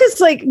Chuck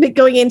is like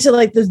going into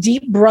like the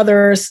Deep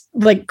Brothers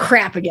like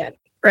crap again,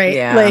 right?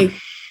 Yeah. Like,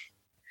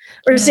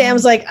 where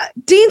Sam's like,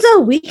 Dean's a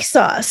weak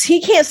sauce.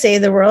 He can't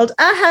save the world.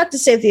 I have to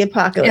save the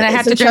apocalypse. And I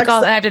have to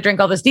drink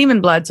all this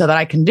demon blood so that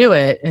I can do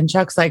it. And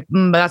Chuck's like,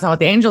 but that's not what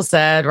the angel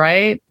said,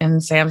 right?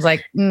 And Sam's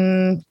like,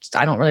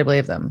 I don't really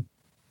believe them.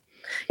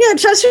 Yeah,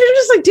 Chester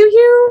just like, do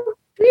you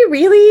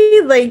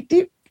really like?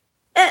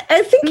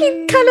 I think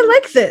you kind of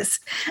like this.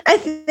 I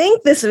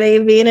think this may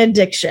be an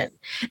addiction,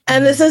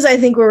 and this is, I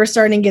think, where we're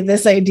starting to get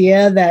this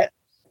idea that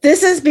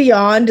this is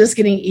beyond just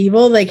getting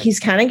evil. Like he's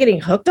kind of getting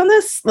hooked on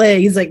this. Like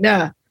he's like,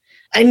 nah,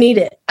 I need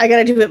it. I got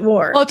to do it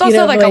more. Well, it's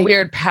also like a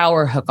weird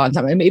power hook on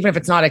something. I mean, even if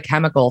it's not a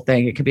chemical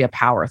thing, it could be a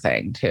power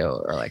thing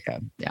too, or like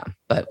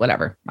but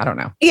whatever. I don't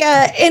know.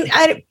 Yeah,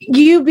 and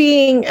you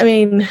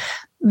being,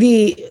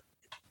 the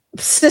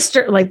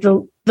sister, like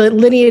the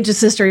lineage of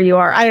sister you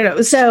are, I don't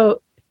know.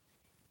 So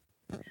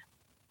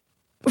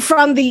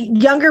from the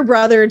younger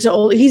brother to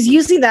old, he's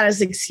using that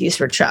as an excuse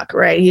for Chuck,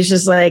 right? He's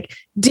just like,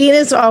 Dean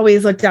has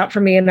always looked out for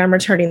me and I'm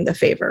returning the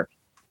favor.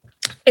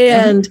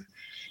 And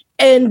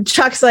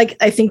Chuck's like,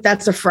 I think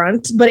that's a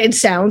front, but it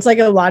sounds like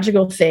a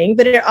logical thing.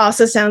 But it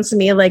also sounds to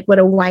me like what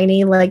a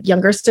whiny, like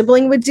younger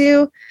sibling would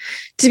do,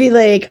 to be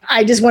like,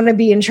 I just want to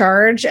be in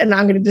charge. And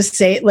I'm going to just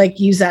say, like,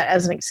 use that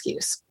as an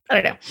excuse. I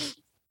don't know.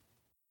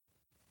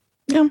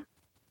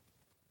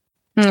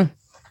 Yeah.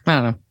 I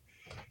don't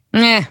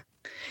know.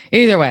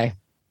 Either way,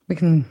 we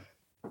can.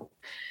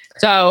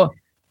 So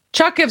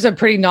Chuck gives a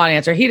pretty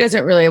non-answer. He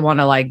doesn't really want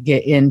to like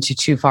get into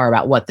too far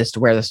about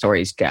where the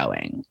story's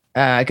going.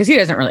 Because he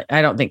doesn't really,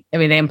 I don't think,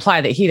 they imply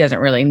that he doesn't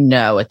really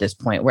know at this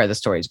point where the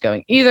story's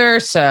going either.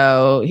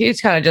 So he's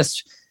kind of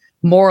just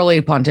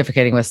morally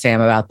pontificating with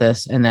Sam about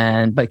this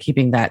but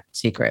keeping that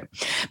secret.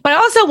 But I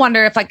also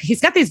wonder if like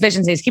he's got these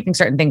visions and he's keeping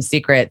certain things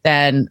secret,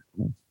 then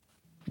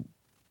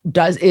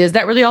is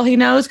that really all he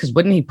knows? Because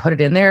wouldn't he put it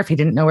in there if he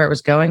didn't know where it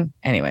was going?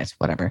 Anyways,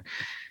 whatever.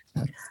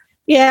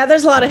 Yeah,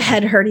 there's a lot of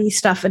head hurty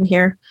stuff in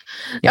here.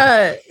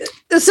 Yeah.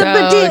 But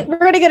Dean, we're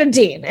going to get a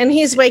Dean and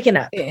he's waking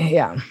up.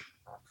 Yeah.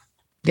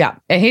 Yeah.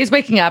 And he's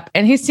waking up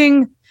and he's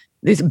seeing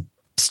these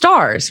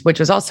stars, which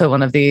was also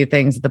one of the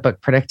things that the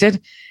book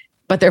predicted.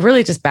 But they're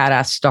really just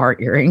badass star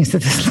earrings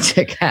that this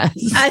chick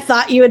has. I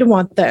thought you would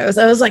want those.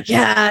 I was like,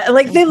 yeah,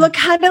 like they look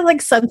kind of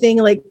like something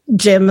like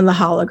Jim and the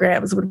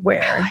Holograms would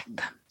wear. I like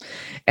them.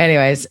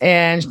 Anyways,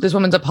 and this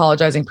woman's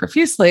apologizing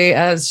profusely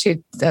as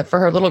she for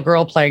her little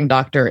girl playing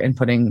doctor and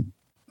putting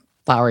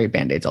flowery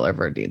band-aids all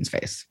over Dean's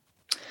face.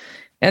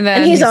 And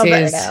then he's all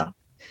better now.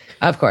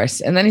 Of course.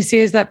 And then he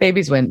sees that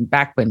baby's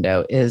back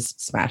window is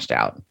smashed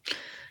out.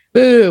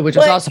 Boo, which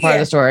was also part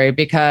of the story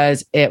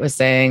because it was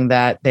saying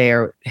that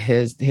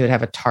he would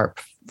have a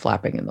tarp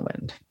flapping in the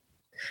wind.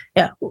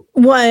 Yeah.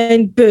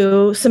 One,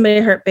 boo,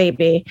 somebody hurt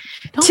baby.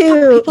 Don't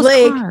Two,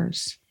 like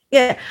cars.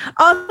 Yeah.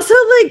 Also,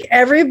 like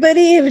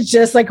everybody has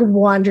just like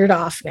wandered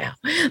off now.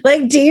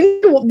 Like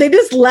Dean, they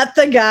just let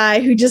the guy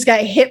who just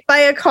got hit by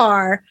a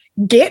car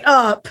get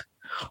up,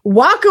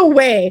 walk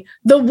away.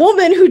 The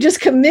woman who just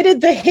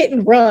committed the hit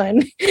and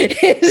run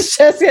is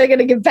just going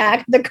to get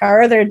back in the car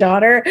with their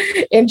daughter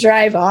and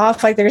drive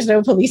off. Like there's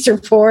no police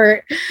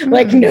report.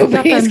 Like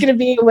nobody's going to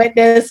be a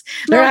witness.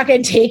 They're not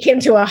going to take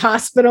him to a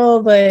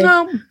hospital.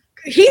 But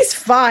he's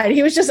fine.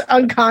 He was just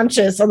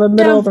unconscious on the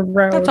middle of the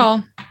road. That's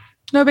all.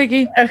 No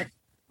biggie.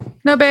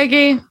 No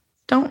biggie.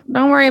 Don't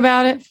worry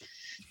about it.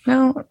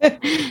 No.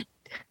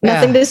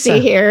 Nothing to see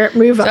here.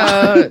 Move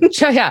on.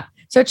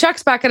 So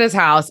Chuck's back at his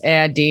house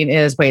and Dean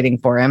is waiting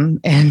for him.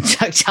 And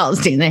Chuck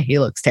tells Dean that he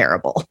looks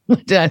terrible,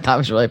 which I thought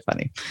was really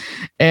funny.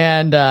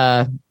 And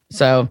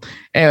so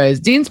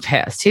anyways, Dean's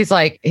pissed.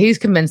 He's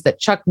convinced that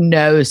Chuck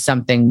knows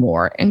something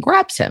more and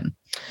grabs him.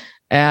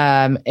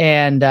 And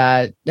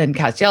then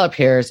Castiel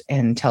appears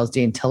and tells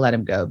Dean to let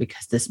him go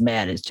because this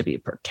man is to be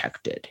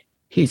protected.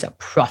 He's a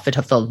prophet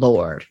of the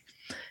Lord.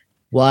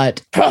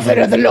 What? Prophet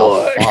of the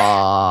Lord.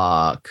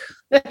 Fuck.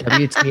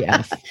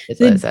 WTF is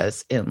what it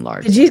says in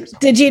large.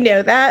 Did you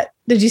know that?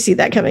 Did you see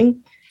that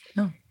coming?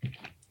 No.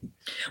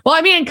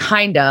 Well,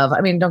 kind of.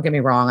 Don't get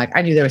me wrong. Like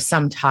I knew there was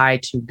some tie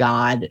to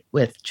God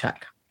with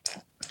Chuck.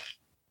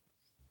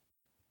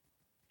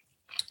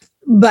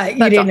 But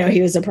you didn't know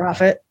he was a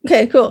prophet.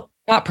 Okay, cool.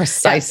 Not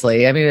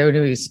precisely. I knew he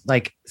was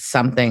like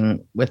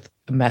something with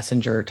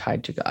messenger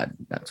tied to God.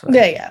 That's what.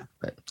 Yeah.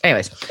 But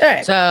anyways, all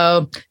right.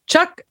 So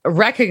Chuck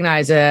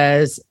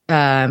recognizes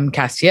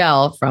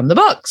Castiel from the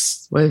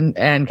books and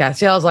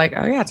Castiel's like,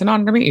 oh yeah, it's an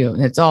honor to meet you.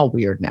 And it's all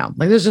weird now.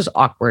 Like this is just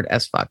awkward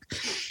as fuck.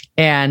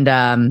 And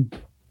I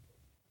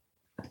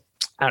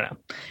don't know.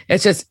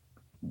 It's just,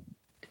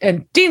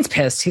 and Dean's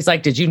pissed. He's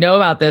like, did you know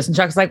about this? And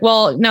Chuck's like,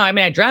 well, no, I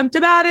mean, I dreamt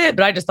about it,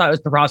 but I just thought it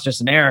was preposterous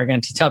and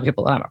arrogant to tell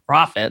people that I'm a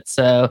prophet.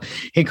 So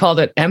he called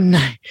it M.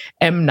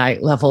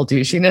 Night level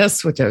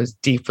douchiness, which I was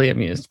deeply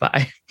amused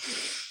by.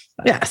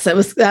 Yes,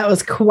 that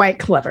was quite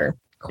clever.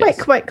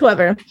 Quite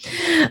clever.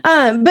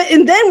 And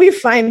then we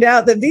find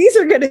out that these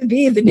are going to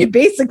be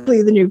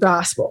basically the new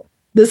gospel.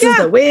 This is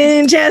the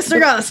Winchester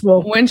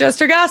gospel.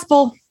 Winchester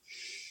gospel.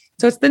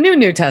 So it's the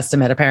New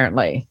Testament,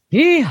 apparently.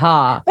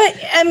 Yeehaw. But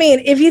I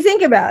mean, if you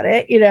think about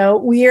it,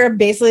 we are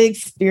basically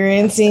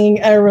experiencing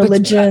a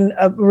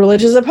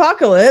religious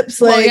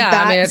apocalypse. Like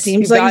that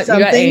seems like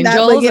something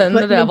that would get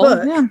put in the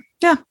book.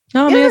 Yeah.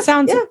 No, I mean, it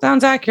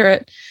sounds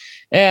accurate.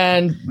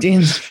 And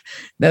Dean's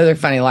the other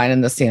funny line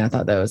in the scene, I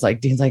thought that was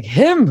like, Dean's like,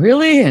 him,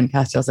 really? And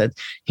Castiel said,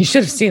 you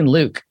should have seen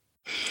Luke.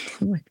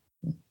 I'm like,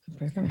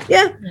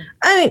 yeah.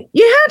 I mean,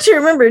 you have to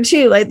remember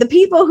too, like the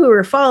people who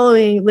were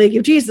following, like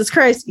if Jesus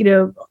Christ,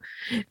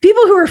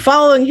 people who were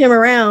following him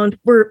around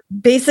were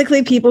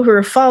basically people who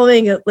were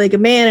following like a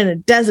man in a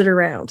desert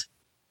around.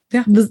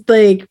 Yeah.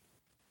 Like,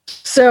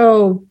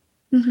 so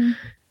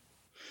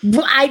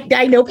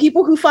I know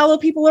people who follow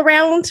people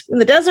around in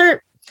the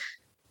desert.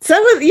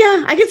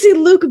 I can see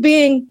Luke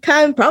being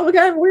probably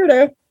kind of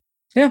weirdo.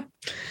 Yeah.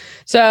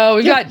 So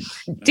we've got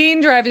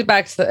Dean driving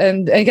back to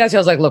and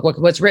Castiel's like, look,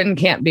 what's written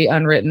can't be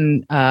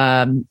unwritten.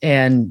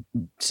 And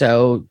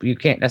so you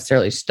can't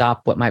necessarily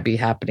stop what might be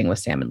happening with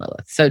Sam and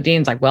Lilith. So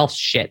Dean's like, well,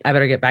 shit, I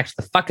better get back to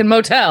the fucking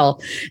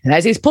motel. And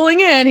as he's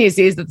pulling in, he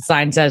sees that the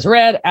sign says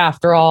red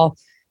after all.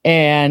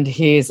 And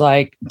he's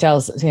like,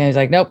 he's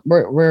like, nope,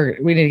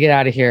 we need to get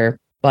out of here.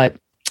 And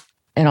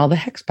all the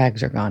hex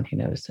bags are gone, he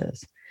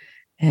notices.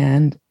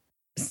 And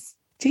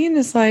Dean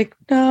is like,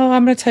 no,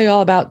 I'm going to tell you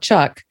all about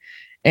Chuck.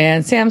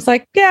 And Sam's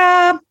like,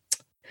 yeah,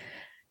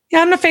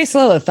 I'm going to face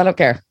Lilith. I don't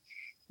care.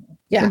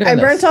 Yeah, I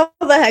burnt all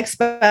the hex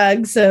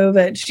bags so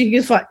that she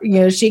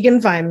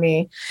can find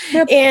me.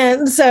 Yep.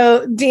 And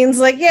so Dean's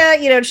like,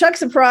 yeah,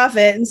 Chuck's a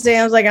prophet. And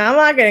Sam's like, I'm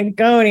not going to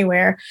go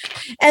anywhere.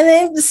 And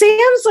then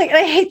Sam's like, and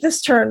I hate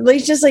this term.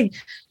 He's just like,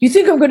 you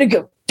think I'm going to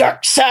go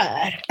dark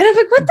side? And I'm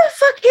like, what the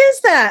fuck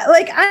is that?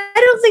 Like, I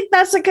don't think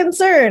that's a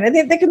concern. I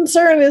think the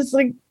concern is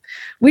like,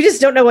 we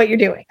just don't know what you're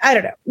doing. I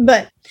don't know.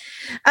 But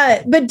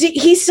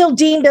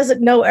Dean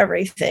doesn't know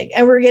everything.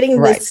 And we're getting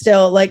this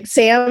still, like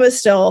Sam is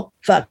still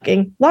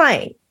fucking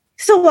lying.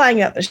 Still lying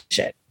about this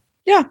shit.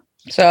 Yeah.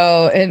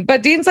 So,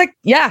 but Dean's like,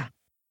 yeah,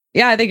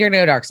 I think you're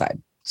going to go dark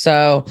side.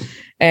 So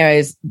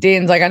anyways,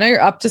 Dean's like, I know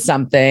you're up to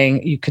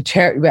something. You could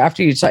tear,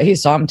 after he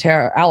saw him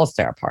tear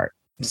Alistair apart.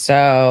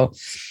 So,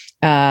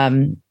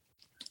 and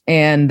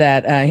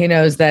that he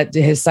knows that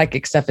his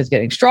psychic stuff is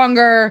getting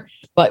stronger,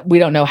 but we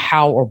don't know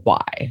how or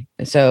why.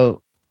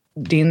 So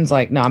Dean's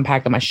like, no, I'm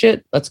packing my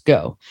shit. Let's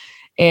go.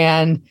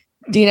 And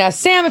Dean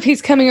asks Sam if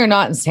he's coming or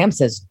not. And Sam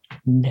says,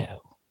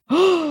 no.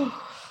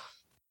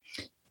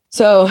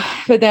 So,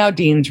 but now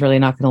Dean's really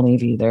not going to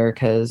leave either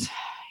because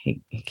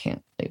he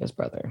can't leave his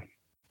brother.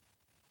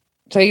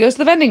 So he goes to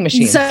the vending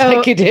machine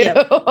like you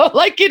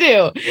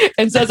do,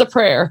 and says a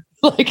prayer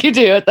like you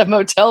do at the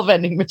motel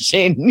vending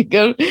machine. You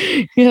go,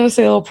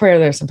 say a little prayer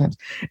there sometimes.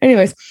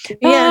 Anyways.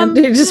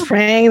 They're just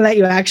praying that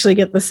you actually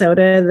get the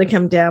soda to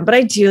come down. But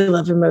I do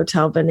love a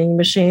motel vending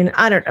machine.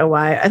 I don't know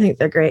why. I think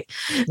they're great.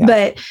 Yeah.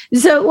 But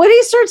so when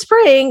he starts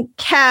praying,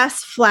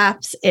 Cass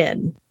flaps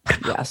in.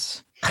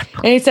 Yes.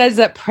 And he says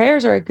that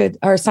prayers are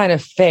a sign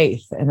of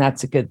faith, and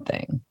that's a good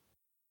thing.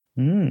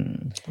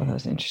 Well, that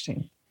was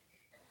interesting.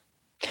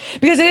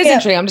 Because it is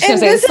interesting. I'm just going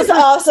to say this is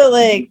also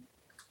like,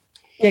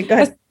 go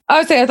ahead. I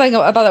would say I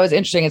thought that was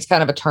interesting. It's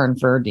kind of a turn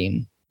for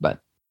Dean, but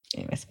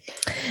anyways.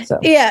 So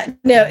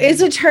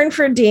it's a turn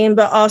for Dean,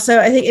 but also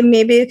I think it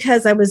may be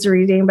because I was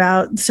reading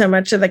about so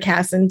much of the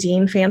Cass and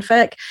Dean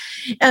fanfic.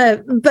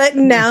 But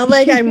now,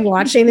 like I'm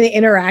watching the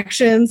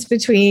interactions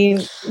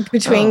between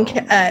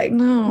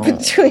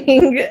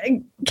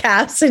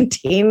Cass and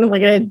Dean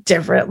like in a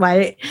different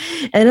light,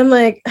 and I'm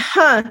like,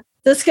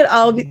 this could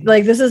all be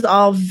like, this is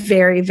all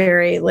very,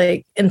 very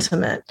like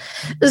intimate.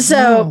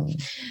 So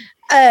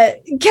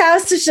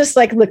Cass is just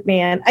like, look,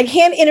 man, I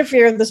can't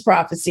interfere with this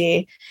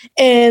prophecy.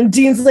 And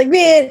Dean's like,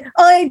 man,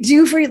 all I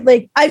do for you,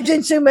 like, I've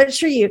done so much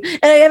for you. And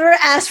I never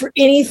asked for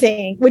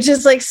anything, which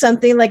is like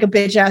something like a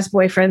bitch ass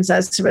boyfriend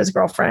says to his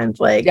girlfriend,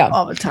 like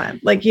all the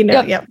time. Like,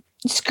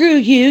 screw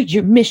you,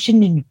 your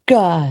mission and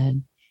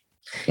God.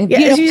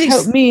 If you don't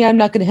help me, I'm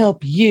not going to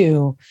help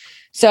you.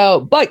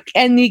 So,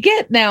 and you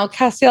get now,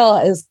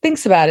 Castiel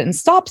thinks about it and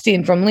stops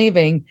Dean from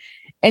leaving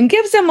and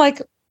gives him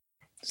like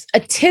a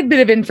tidbit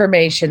of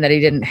information that he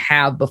didn't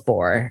have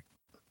before.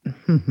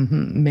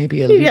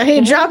 Maybe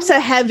he drops a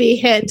heavy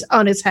hint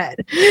on his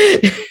head.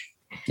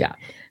 Yeah.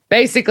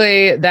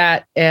 Basically,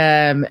 that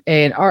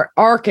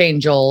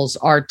archangels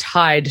are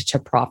tied to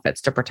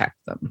prophets to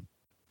protect them.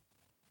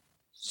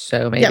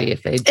 So maybe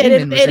if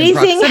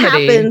anything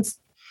happens,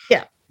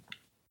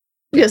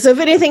 so if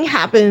anything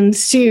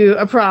happens to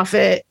a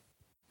prophet,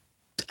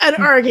 an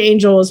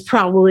archangel is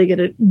probably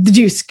going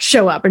to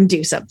show up and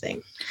do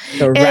something.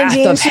 The wrath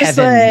of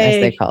heaven, as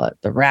they call it,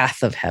 the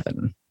wrath of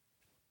heaven.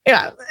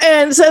 Yeah.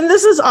 And so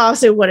this is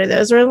also one of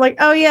those where I'm like,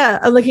 oh yeah,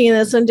 I'm looking at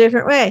this in a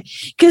different way.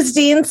 Because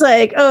Dean's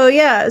like, oh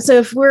yeah, so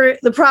if we're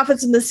the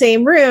prophets in the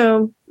same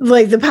room,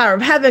 like the power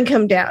of heaven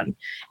come down.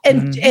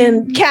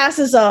 And Cass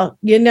is all,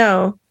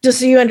 just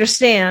so you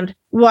understand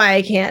why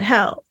I can't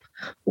help.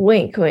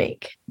 Wink,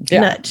 wink,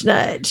 nudge,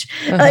 nudge.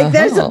 Like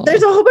there's a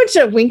whole bunch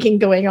of winking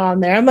going on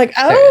there. I'm like,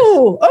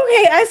 oh,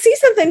 okay, I see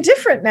something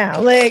different now.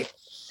 Like,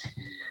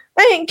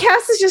 I mean,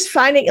 Cass is just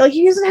finding, like,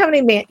 he didn't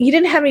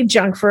have any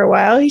junk for a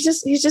while. He's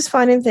just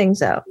finding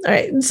things out. All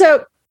right. And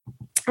so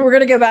we're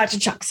going to go back to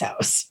Chuck's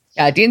house.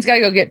 Yeah. Dean's got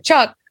to go get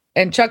Chuck.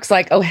 And Chuck's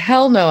like, oh,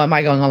 hell no. Am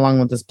I going along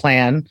with this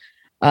plan?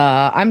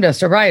 I'm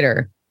just a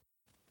writer.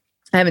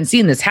 I haven't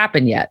seen this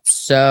happen yet.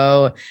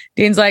 So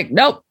Dean's like,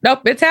 nope,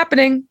 it's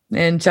happening.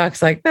 And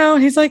Chuck's like, no.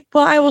 And he's like,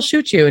 well, I will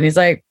shoot you. And he's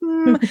like,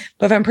 but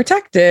if I'm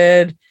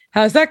protected,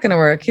 how's that going to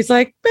work? He's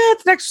like,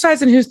 it's an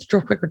exercise in who's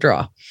the quicker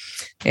draw.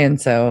 And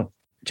so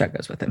Chuck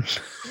goes with him.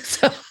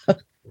 So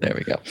there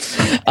we go.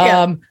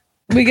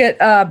 We get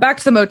back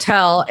to the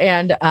motel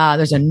and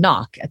there's a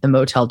knock at the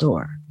motel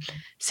door.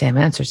 Sam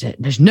answers it.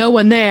 There's no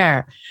one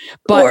there.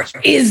 But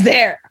or is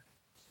there?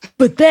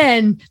 But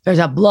then there's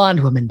a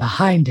blonde woman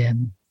behind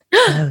him.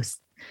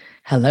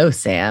 Hello,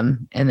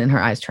 Sam. And then her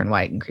eyes turn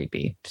white and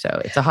creepy.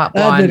 So it's a hot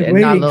blonde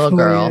and not a little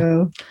girl.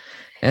 You.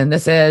 And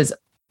this is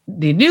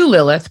the new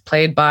Lilith,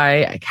 played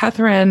by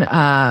Catherine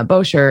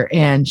Bosher,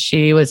 and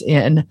she was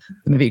in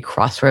the movie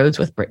Crossroads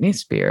with Britney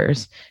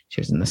Spears.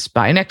 She was in The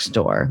Spy Next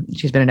Door.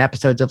 She's been in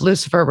episodes of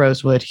Lucifer,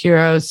 Rosewood,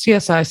 Heroes,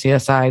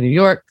 CSI, New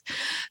York,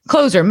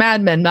 Closer,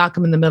 Mad Men,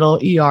 Malcolm in the Middle,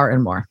 ER,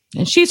 and more.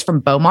 And she's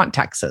from Beaumont,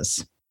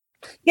 Texas.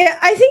 Yeah,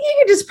 I think you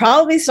could just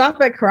probably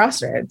stop at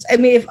Crossroads. I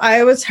mean, if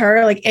I was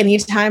her, like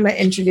anytime I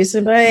introduce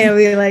somebody, I would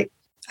be like,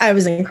 I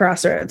was in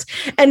Crossroads,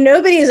 and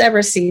nobody has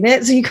ever seen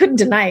it, so you couldn't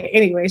deny it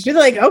anyways. You're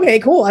like, okay,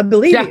 cool, I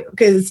believe you,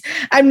 because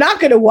I'm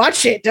not going to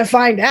watch it to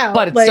find out.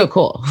 But it's so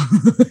cool.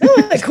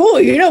 Like, cool,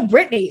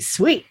 Brittany,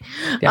 sweet.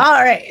 Yeah.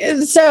 All right,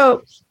 and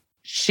so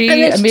she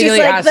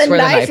immediately asks where the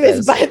knife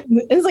is.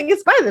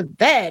 It's by the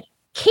bed,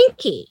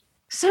 kinky.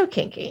 So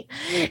kinky.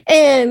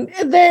 And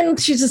then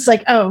she's just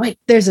like, oh, wait,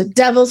 there's a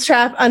devil's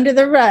trap under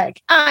the rug.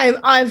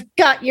 I've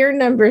got your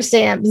number,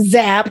 Sam.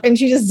 Zap. And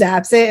she just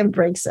zaps it and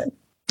breaks it.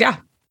 Yeah.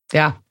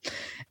 Yeah.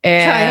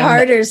 And try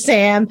harder,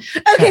 Sam.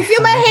 Okay,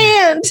 feel my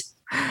hand.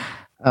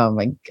 Oh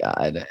my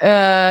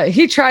God.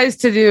 He tries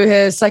to do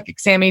his psychic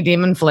Sammy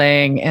demon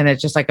fling, and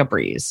it's just like a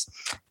breeze.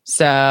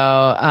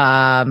 So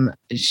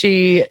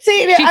she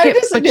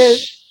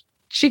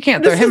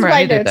can't throw him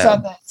right either.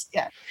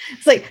 Yeah.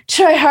 It's like,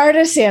 try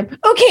harder, Sam.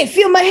 Okay,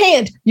 feel my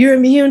hand. You're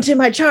immune to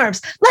my charms.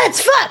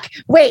 Let's fuck.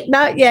 Wait,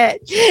 not yet.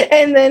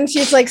 And then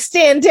she's like,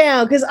 stand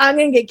down because I'm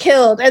going to get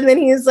killed. And then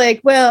he's like,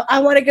 well, I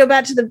want to go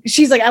back to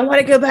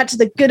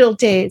the good old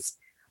days.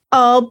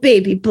 All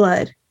baby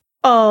blood.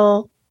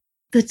 All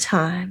the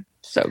time.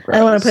 So gross.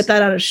 I want to put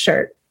that on a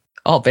shirt.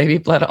 All baby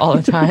blood all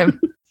the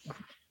time.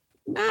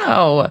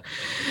 No.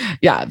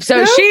 Yeah.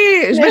 So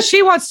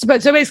she wants to,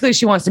 so basically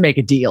she wants to make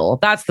a deal.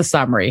 That's the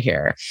summary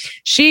here.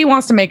 She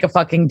wants to make a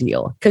fucking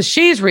deal because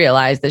she's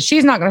realized that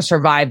she's not going to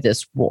survive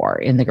this war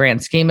in the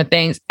grand scheme of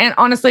things. And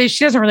honestly,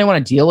 she doesn't really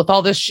want to deal with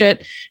all this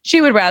shit. She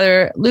would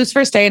rather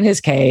Lucifer stay in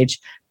his cage,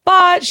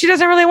 but she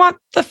doesn't really want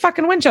the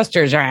fucking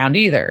Winchesters around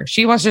either.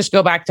 She wants to just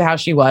go back to how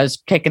she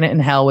was, kicking it in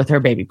hell with her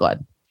baby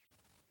blood.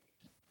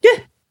 Yeah.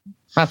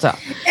 That's up.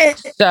 And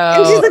she's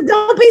like,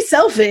 don't be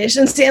selfish.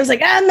 And Sam's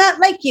like, I'm not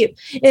like you.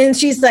 And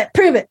she's like,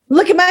 prove it.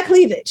 Look at my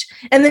cleavage.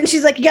 And then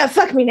she's like, you gotta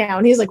fuck me now.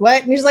 And he's like,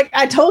 what? And he's like,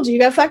 I told you, you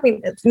gotta fuck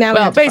me now.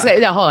 Well, basically,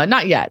 no, hold on,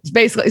 not yet. It's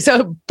basically,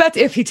 so that's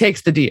if he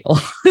takes the deal.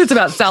 It's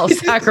about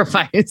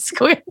self-sacrifice.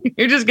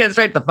 You're just getting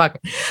straight to the fuck.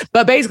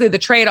 But basically, the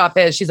trade-off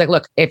is, she's like,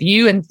 look, if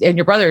you and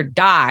your brother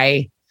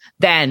die,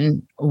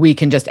 then we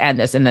can just end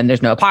this, and then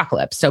there's no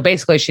apocalypse. So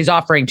basically, she's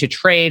offering to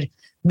trade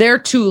their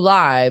 2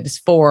 lives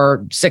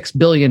for 6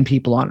 billion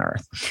people on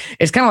Earth.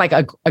 It's kind of like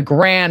a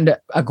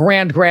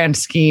grand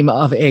scheme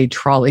of a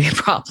trolley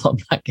problem,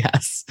 I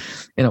guess,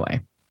 in a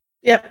way.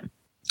 Yep.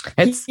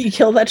 You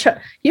kill that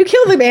truck. You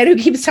kill the man who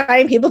keeps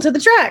tying people to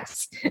the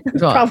tracks.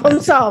 Problem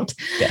solved.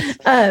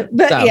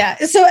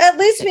 Yes. So at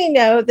least we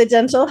know the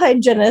dental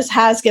hygienist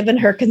has given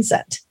her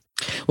consent.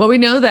 Well, we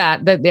know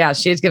that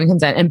she's given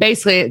consent. And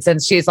basically,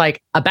 since she's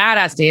like a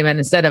badass demon,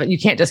 instead of, you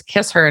can't just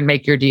kiss her and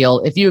make your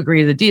deal. If you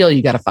agree to the deal,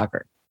 you got to fuck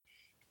her.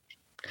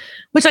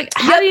 Which, like,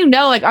 how do you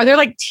know? Like, are there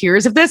like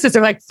tiers of this? Is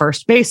there like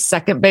first base,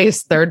 second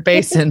base, third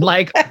base, and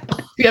like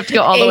you have to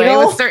go all the way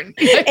with certain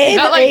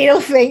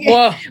anal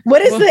finger?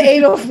 What is the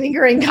anal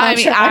fingering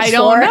contract? I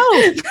don't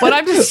know, but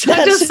I'm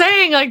just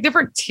saying, like,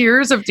 different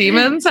tiers of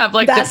demons have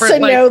like that's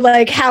different. To know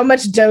like how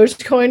much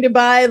Dogecoin to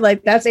buy.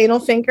 Like that's anal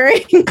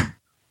fingering.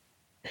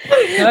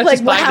 Like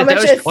how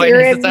much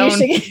Ethereum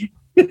you should.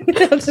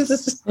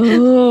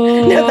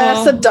 No,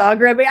 that's a dog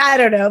rubbing. I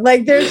don't know.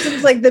 Like there's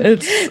just like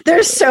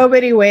there's so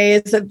many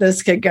ways that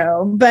this could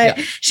go. But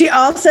she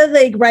also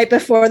like right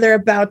before they're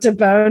about to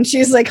bone,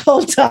 she's like,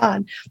 hold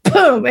on,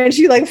 boom, and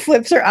she like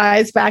flips her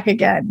eyes back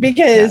again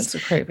because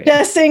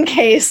just in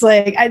case,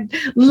 like I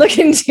look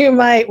into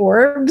my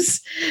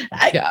orbs.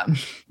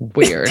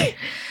 Weird.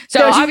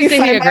 So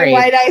obviously he agreed.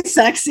 White eye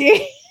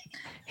sexy.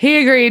 He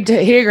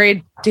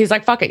agreed. He's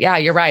like, fuck it. Yeah,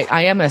 you're right.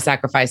 I am going to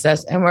sacrifice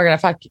this and we're going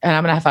to fuck, and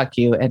I'm going to fuck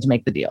you and to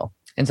make the deal.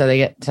 And so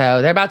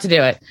they're about to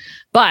do it.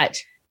 But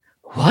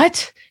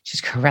what? She's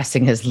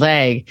caressing his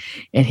leg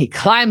and he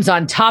climbs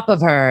on top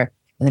of her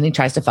and then he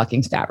tries to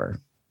fucking stab her.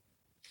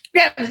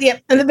 Yeah.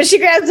 But she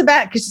grabs it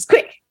back because she's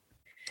quick.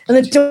 And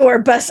the door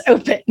busts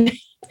open.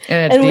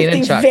 And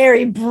with the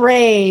very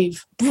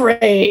brave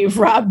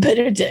Rob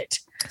Benedict.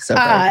 So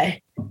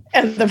I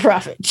am the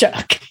Prophet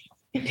Chuck.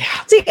 Yeah.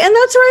 See, and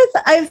that's where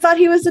I thought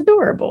he was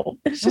adorable.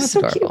 It's just so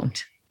adorable.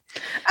 Cute.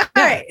 All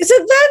right. So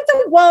then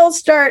the walls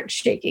start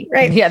shaking,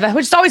 right? Yeah,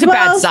 which is always a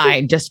bad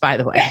sign, just by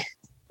the way.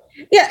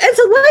 Yeah. And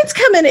so Light's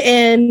coming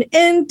in,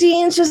 and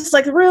Dean's just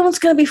like, the room's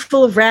going to be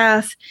full of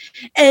wrath.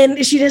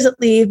 And she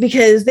doesn't leave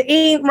because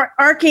the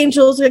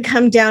archangels would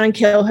come down and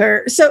kill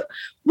her. So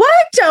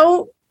why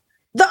don't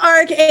the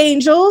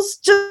archangels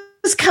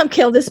just come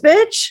kill this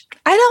bitch?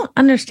 I don't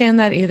understand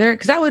that either.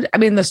 Because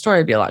the story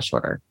would be a lot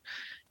shorter.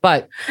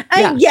 But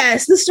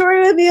yes, the story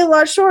would be a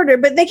lot shorter,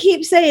 but they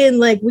keep saying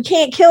like, we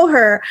can't kill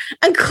her.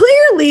 And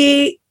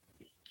clearly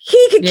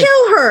he could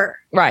kill her.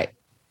 Right.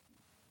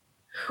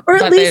 Or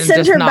at least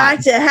send her back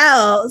to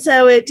hell.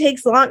 So it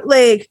takes long.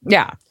 Like,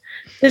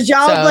 does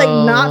y'all like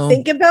not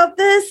think about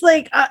this?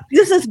 Like,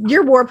 this is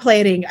your war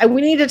planning.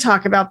 We need to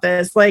talk about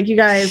this. Like, you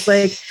guys,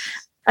 like,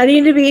 I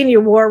need to be in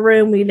your war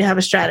room. We need to have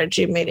a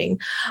strategy meeting.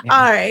 Yeah.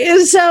 All right.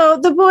 And so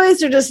the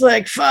boys are just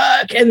like,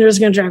 fuck. And they're just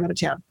going to drive out of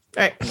town.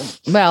 Right.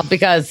 Well,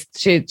 because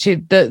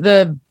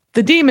the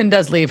demon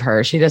does leave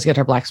her. She does get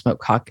her black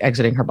smoke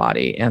exiting her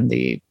body, and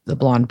the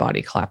blonde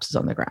body collapses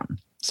on the ground.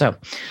 So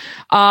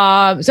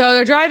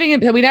they're driving,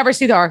 and we never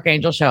see the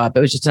archangel show up.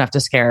 It was just enough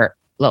to scare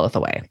Lilith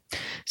away.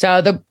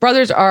 So the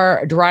brothers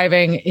are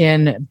driving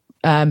in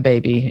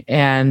Baby,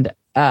 and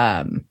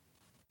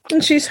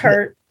she's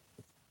hurt.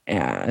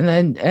 Yeah,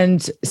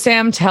 and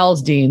Sam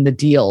tells Dean the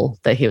deal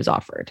that he was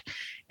offered,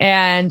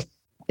 and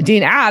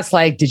Dean asks,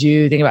 like, did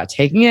you think about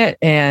taking it?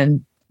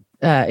 And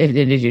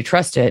did you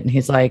trust it? And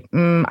he's like,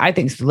 I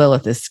think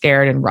Lilith is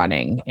scared and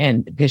running,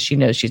 and because she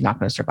knows she's not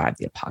going to survive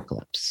the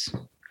apocalypse.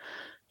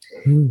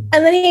 And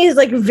then he's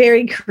like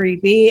very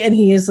creepy, and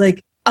he is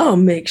like, I'll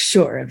make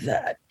sure of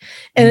that.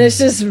 And it's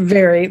just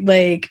very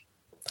like,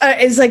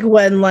 it's like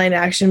one line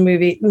action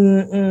movie.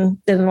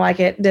 Didn't like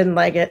it.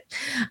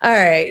 All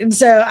right. And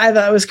so I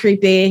thought it was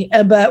creepy,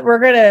 but we're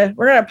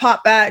gonna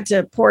pop back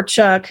to poor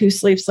Chuck, who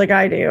sleeps like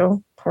I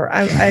do.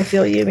 I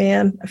feel you,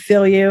 man. I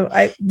feel you.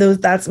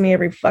 That's me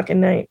every fucking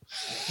night.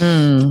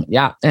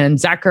 Yeah. And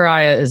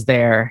Zachariah is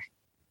there.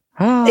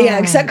 Yeah,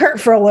 except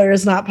Kurt Fuller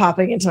is not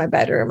popping into my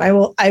bedroom. I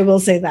will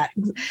say that.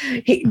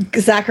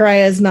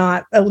 Zachariah is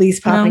not at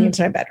least popping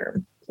into my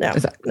bedroom.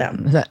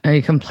 No. Are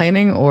you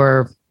complaining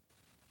or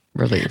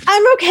relieved?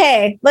 I'm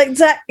okay. Like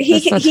Zach,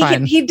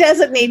 he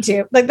doesn't need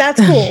to. Like,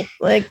 that's cool.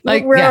 Like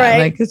we're all right.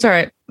 Like, it's all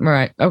right. All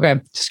right. Okay.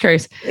 Just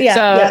curious.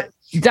 Yeah.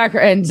 So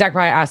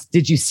Zachariah asked,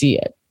 did you see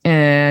it?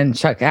 And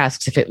Chuck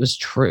asks if it was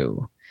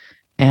true,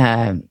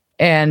 and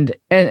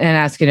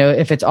asks,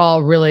 if it's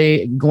all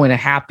really going to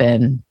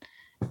happen,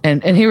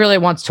 and he really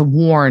wants to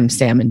warn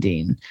Sam and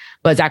Dean,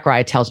 but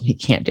Zachariah tells him he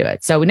can't do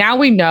it. So now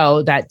we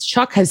know that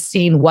Chuck has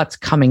seen what's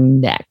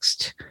coming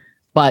next,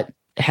 but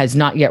has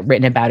not yet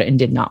written about it and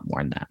did not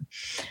warn them.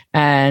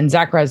 And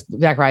Zachariah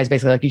is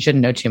basically like, you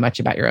shouldn't know too much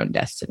about your own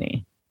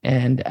destiny,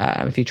 and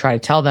if you try to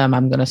tell them,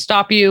 I'm going to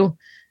stop you.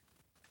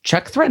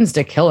 Chuck threatens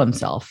to kill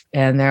himself,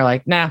 and they're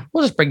like, nah,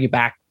 we'll just bring you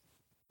back.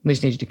 We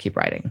just need you to keep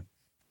writing.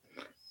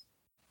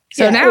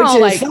 So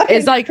now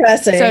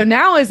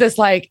is this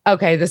like,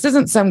 okay, this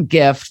isn't some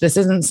gift. This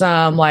isn't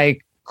some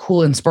like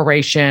cool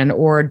inspiration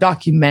or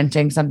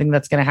documenting something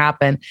that's going to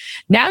happen.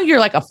 Now you're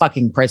like a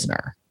fucking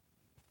prisoner.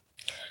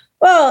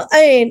 Well,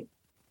 I mean,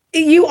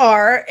 you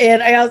are.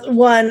 And I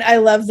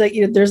love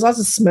that, there's lots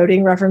of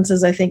smoting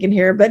references, I think, in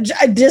here, but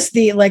just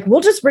the, like,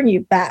 we'll just bring you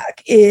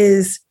back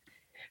is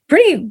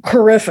pretty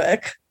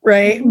horrific,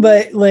 right?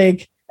 But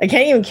like, I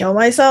can't even kill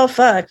myself.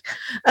 Fuck.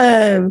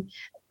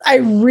 I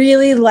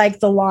really like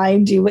the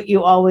line, do what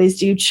you always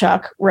do,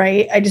 Chuck,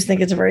 right? I just think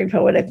it's a very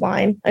poetic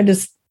line.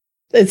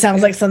 It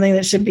sounds like something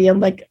that should be in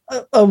like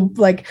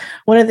like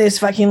one of those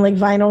fucking like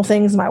vinyl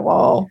things on my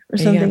wall or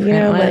something,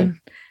 like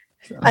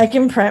So. I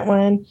can print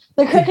one.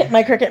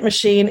 My Cricut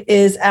machine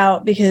is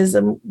out because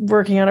I'm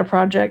working on a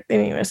project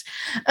anyways.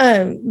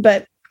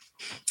 But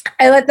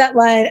I let that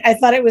line. I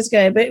thought it was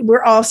good, but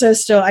we're also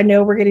still, I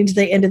know we're getting to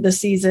the end of the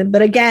season,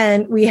 but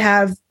again, we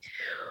had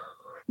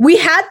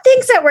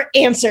things that were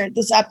answered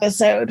this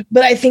episode,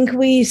 but I think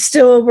we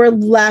still were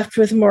left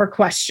with more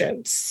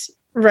questions,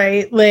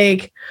 right?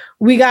 Like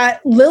we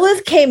got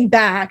Lilith came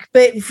back,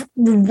 but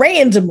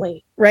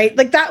randomly, right?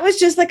 Like that was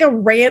just like a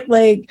rant,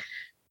 like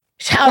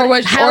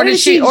how did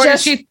she?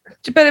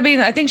 But I mean,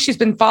 I think she's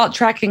been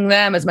tracking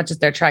them as much as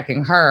they're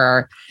tracking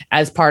her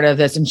as part of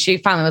this. And she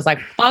finally was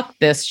like, fuck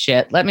this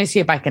shit. Let me see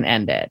if I can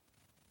end it.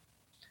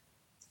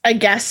 I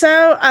guess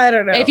so. I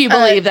don't know. If you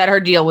believe that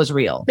her deal was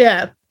real.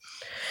 Yeah.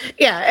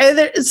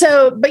 Yeah.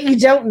 So, but you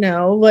don't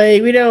know.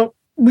 Like,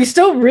 we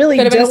still really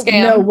don't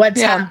know what's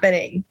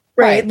happening.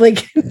 Right.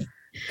 Like, could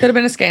have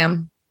been a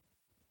scam.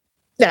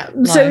 Yeah.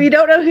 So we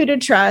don't know who to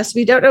trust.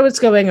 We don't know what's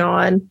going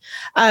on.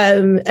 I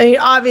mean,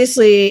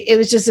 obviously, it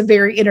was just a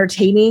very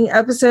entertaining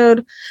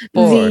episode.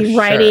 The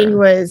writing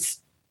was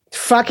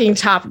fucking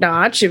top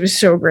notch. It was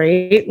so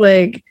great.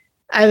 Like,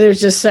 it was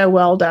just so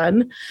well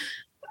done.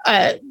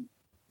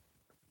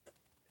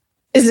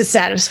 Is it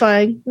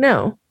satisfying?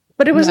 No.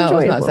 But it was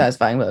enjoyable. It was not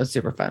satisfying, but it was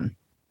super fun.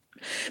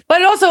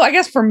 But also, I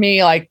guess for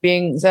me, like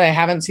being that I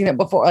haven't seen it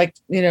before, like,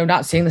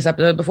 not seeing this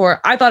episode before,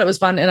 I thought it was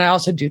fun. And I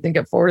also do think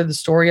it forwarded the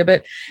story a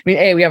bit. I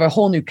mean, we have a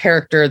whole new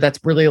character that's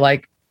really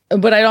like,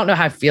 but I don't know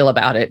how I feel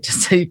about it,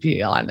 just to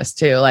be honest,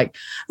 too. Like,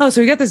 oh,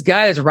 so we got this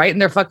guy that's writing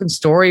their fucking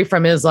story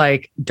from his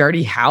like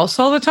dirty house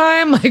all the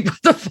time. Like,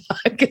 what the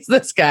fuck is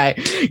this guy?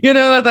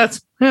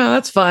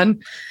 That's fun.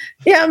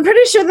 Yeah, I'm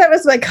pretty sure that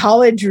was my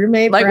college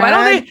roommate. Like, why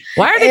are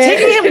they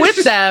taking him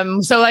with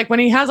them? So like when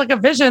he has like a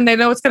vision, they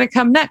know what's going to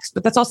come next,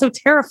 but that's also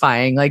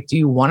terrifying. Like, do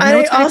you want to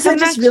know? I also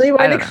just really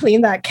want to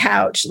clean that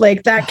couch.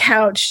 Like that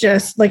couch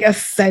just like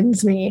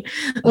offends me.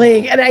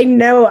 Like, and I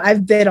know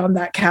I've been on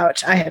that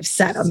couch. I have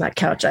sat on that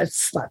couch. I've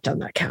slept on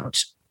that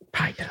couch.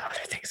 Probably done other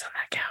things on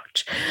that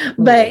couch.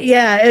 But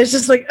yeah, it's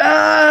just like,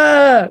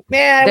 oh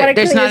man,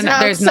 there's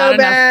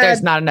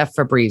not enough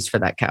Febreze for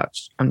that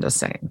couch. I'm just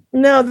saying.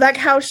 No, that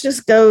couch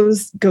just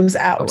goes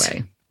out.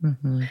 Away.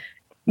 Mm-hmm.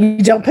 You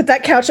don't put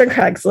that couch on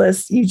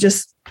Craigslist. You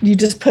just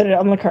put it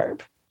on the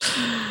curb.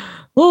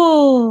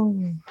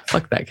 Oh,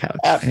 fuck that couch.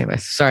 Anyway,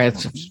 sorry,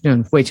 it's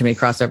doing way too many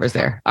crossovers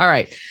there. All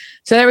right,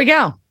 so there we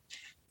go.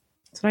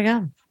 That's what I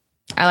got.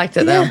 I liked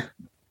it though.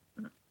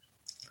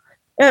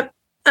 Yep.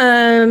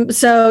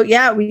 So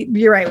yeah,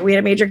 you're right. We had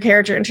a major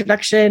character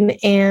introduction,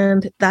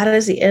 and that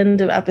is the end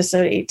of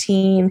episode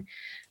 18.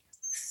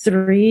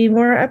 3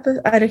 more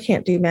episodes. I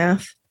can't do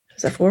math.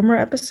 Is that 4 more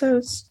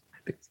episodes? I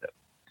think so.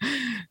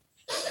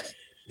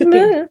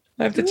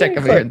 I have to check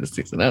over here in the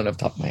season. I don't know off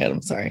the top of my head.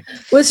 I'm sorry.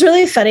 What's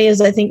really funny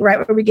is I think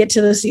right when we get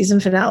to the season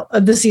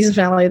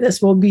finale,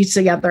 this will be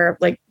together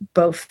like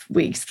both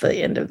weeks, the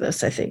end of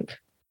this, I think.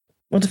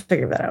 We'll just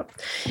figure that out.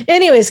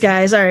 Anyways,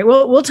 guys, all right.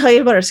 We'll tell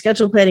you about our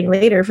schedule planning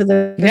later for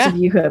those of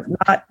you who have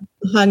not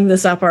hung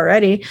this up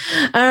already.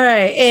 All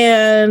right.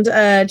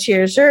 And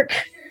cheers, jerk.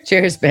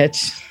 Cheers,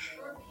 bitch.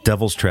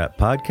 Devil's Trap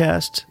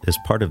Podcast is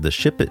part of the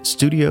Ship It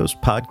Studios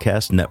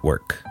podcast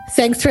network.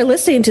 Thanks for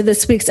listening to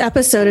this week's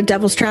episode of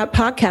Devil's Trap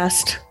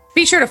Podcast.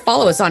 Be sure to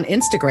follow us on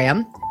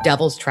Instagram,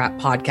 Devil's Trap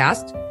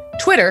Podcast,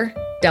 Twitter,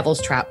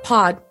 Devil's Trap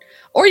Pod,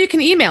 or you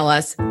can email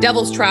us,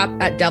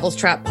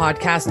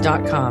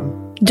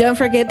 devilstrap@devilstrappodcast.com. Don't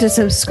forget to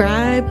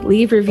subscribe,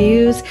 leave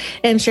reviews,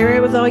 and share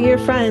it with all your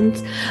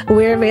friends.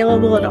 We're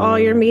available at all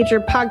your major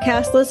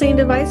podcast listening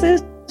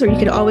devices, or you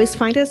can always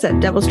find us at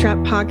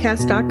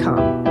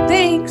devilstrappodcast.com.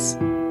 Thanks.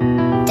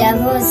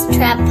 Devil's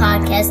Trap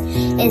Podcast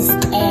is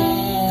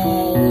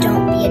a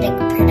Don't Be a Dick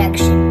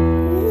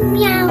production.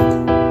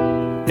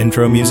 Meow.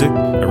 Intro music,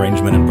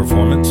 arrangement and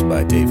performance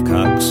by Dave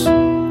Cox.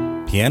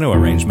 Piano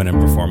arrangement and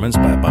performance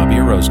by Bobby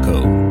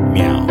Orozco.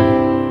 Meow.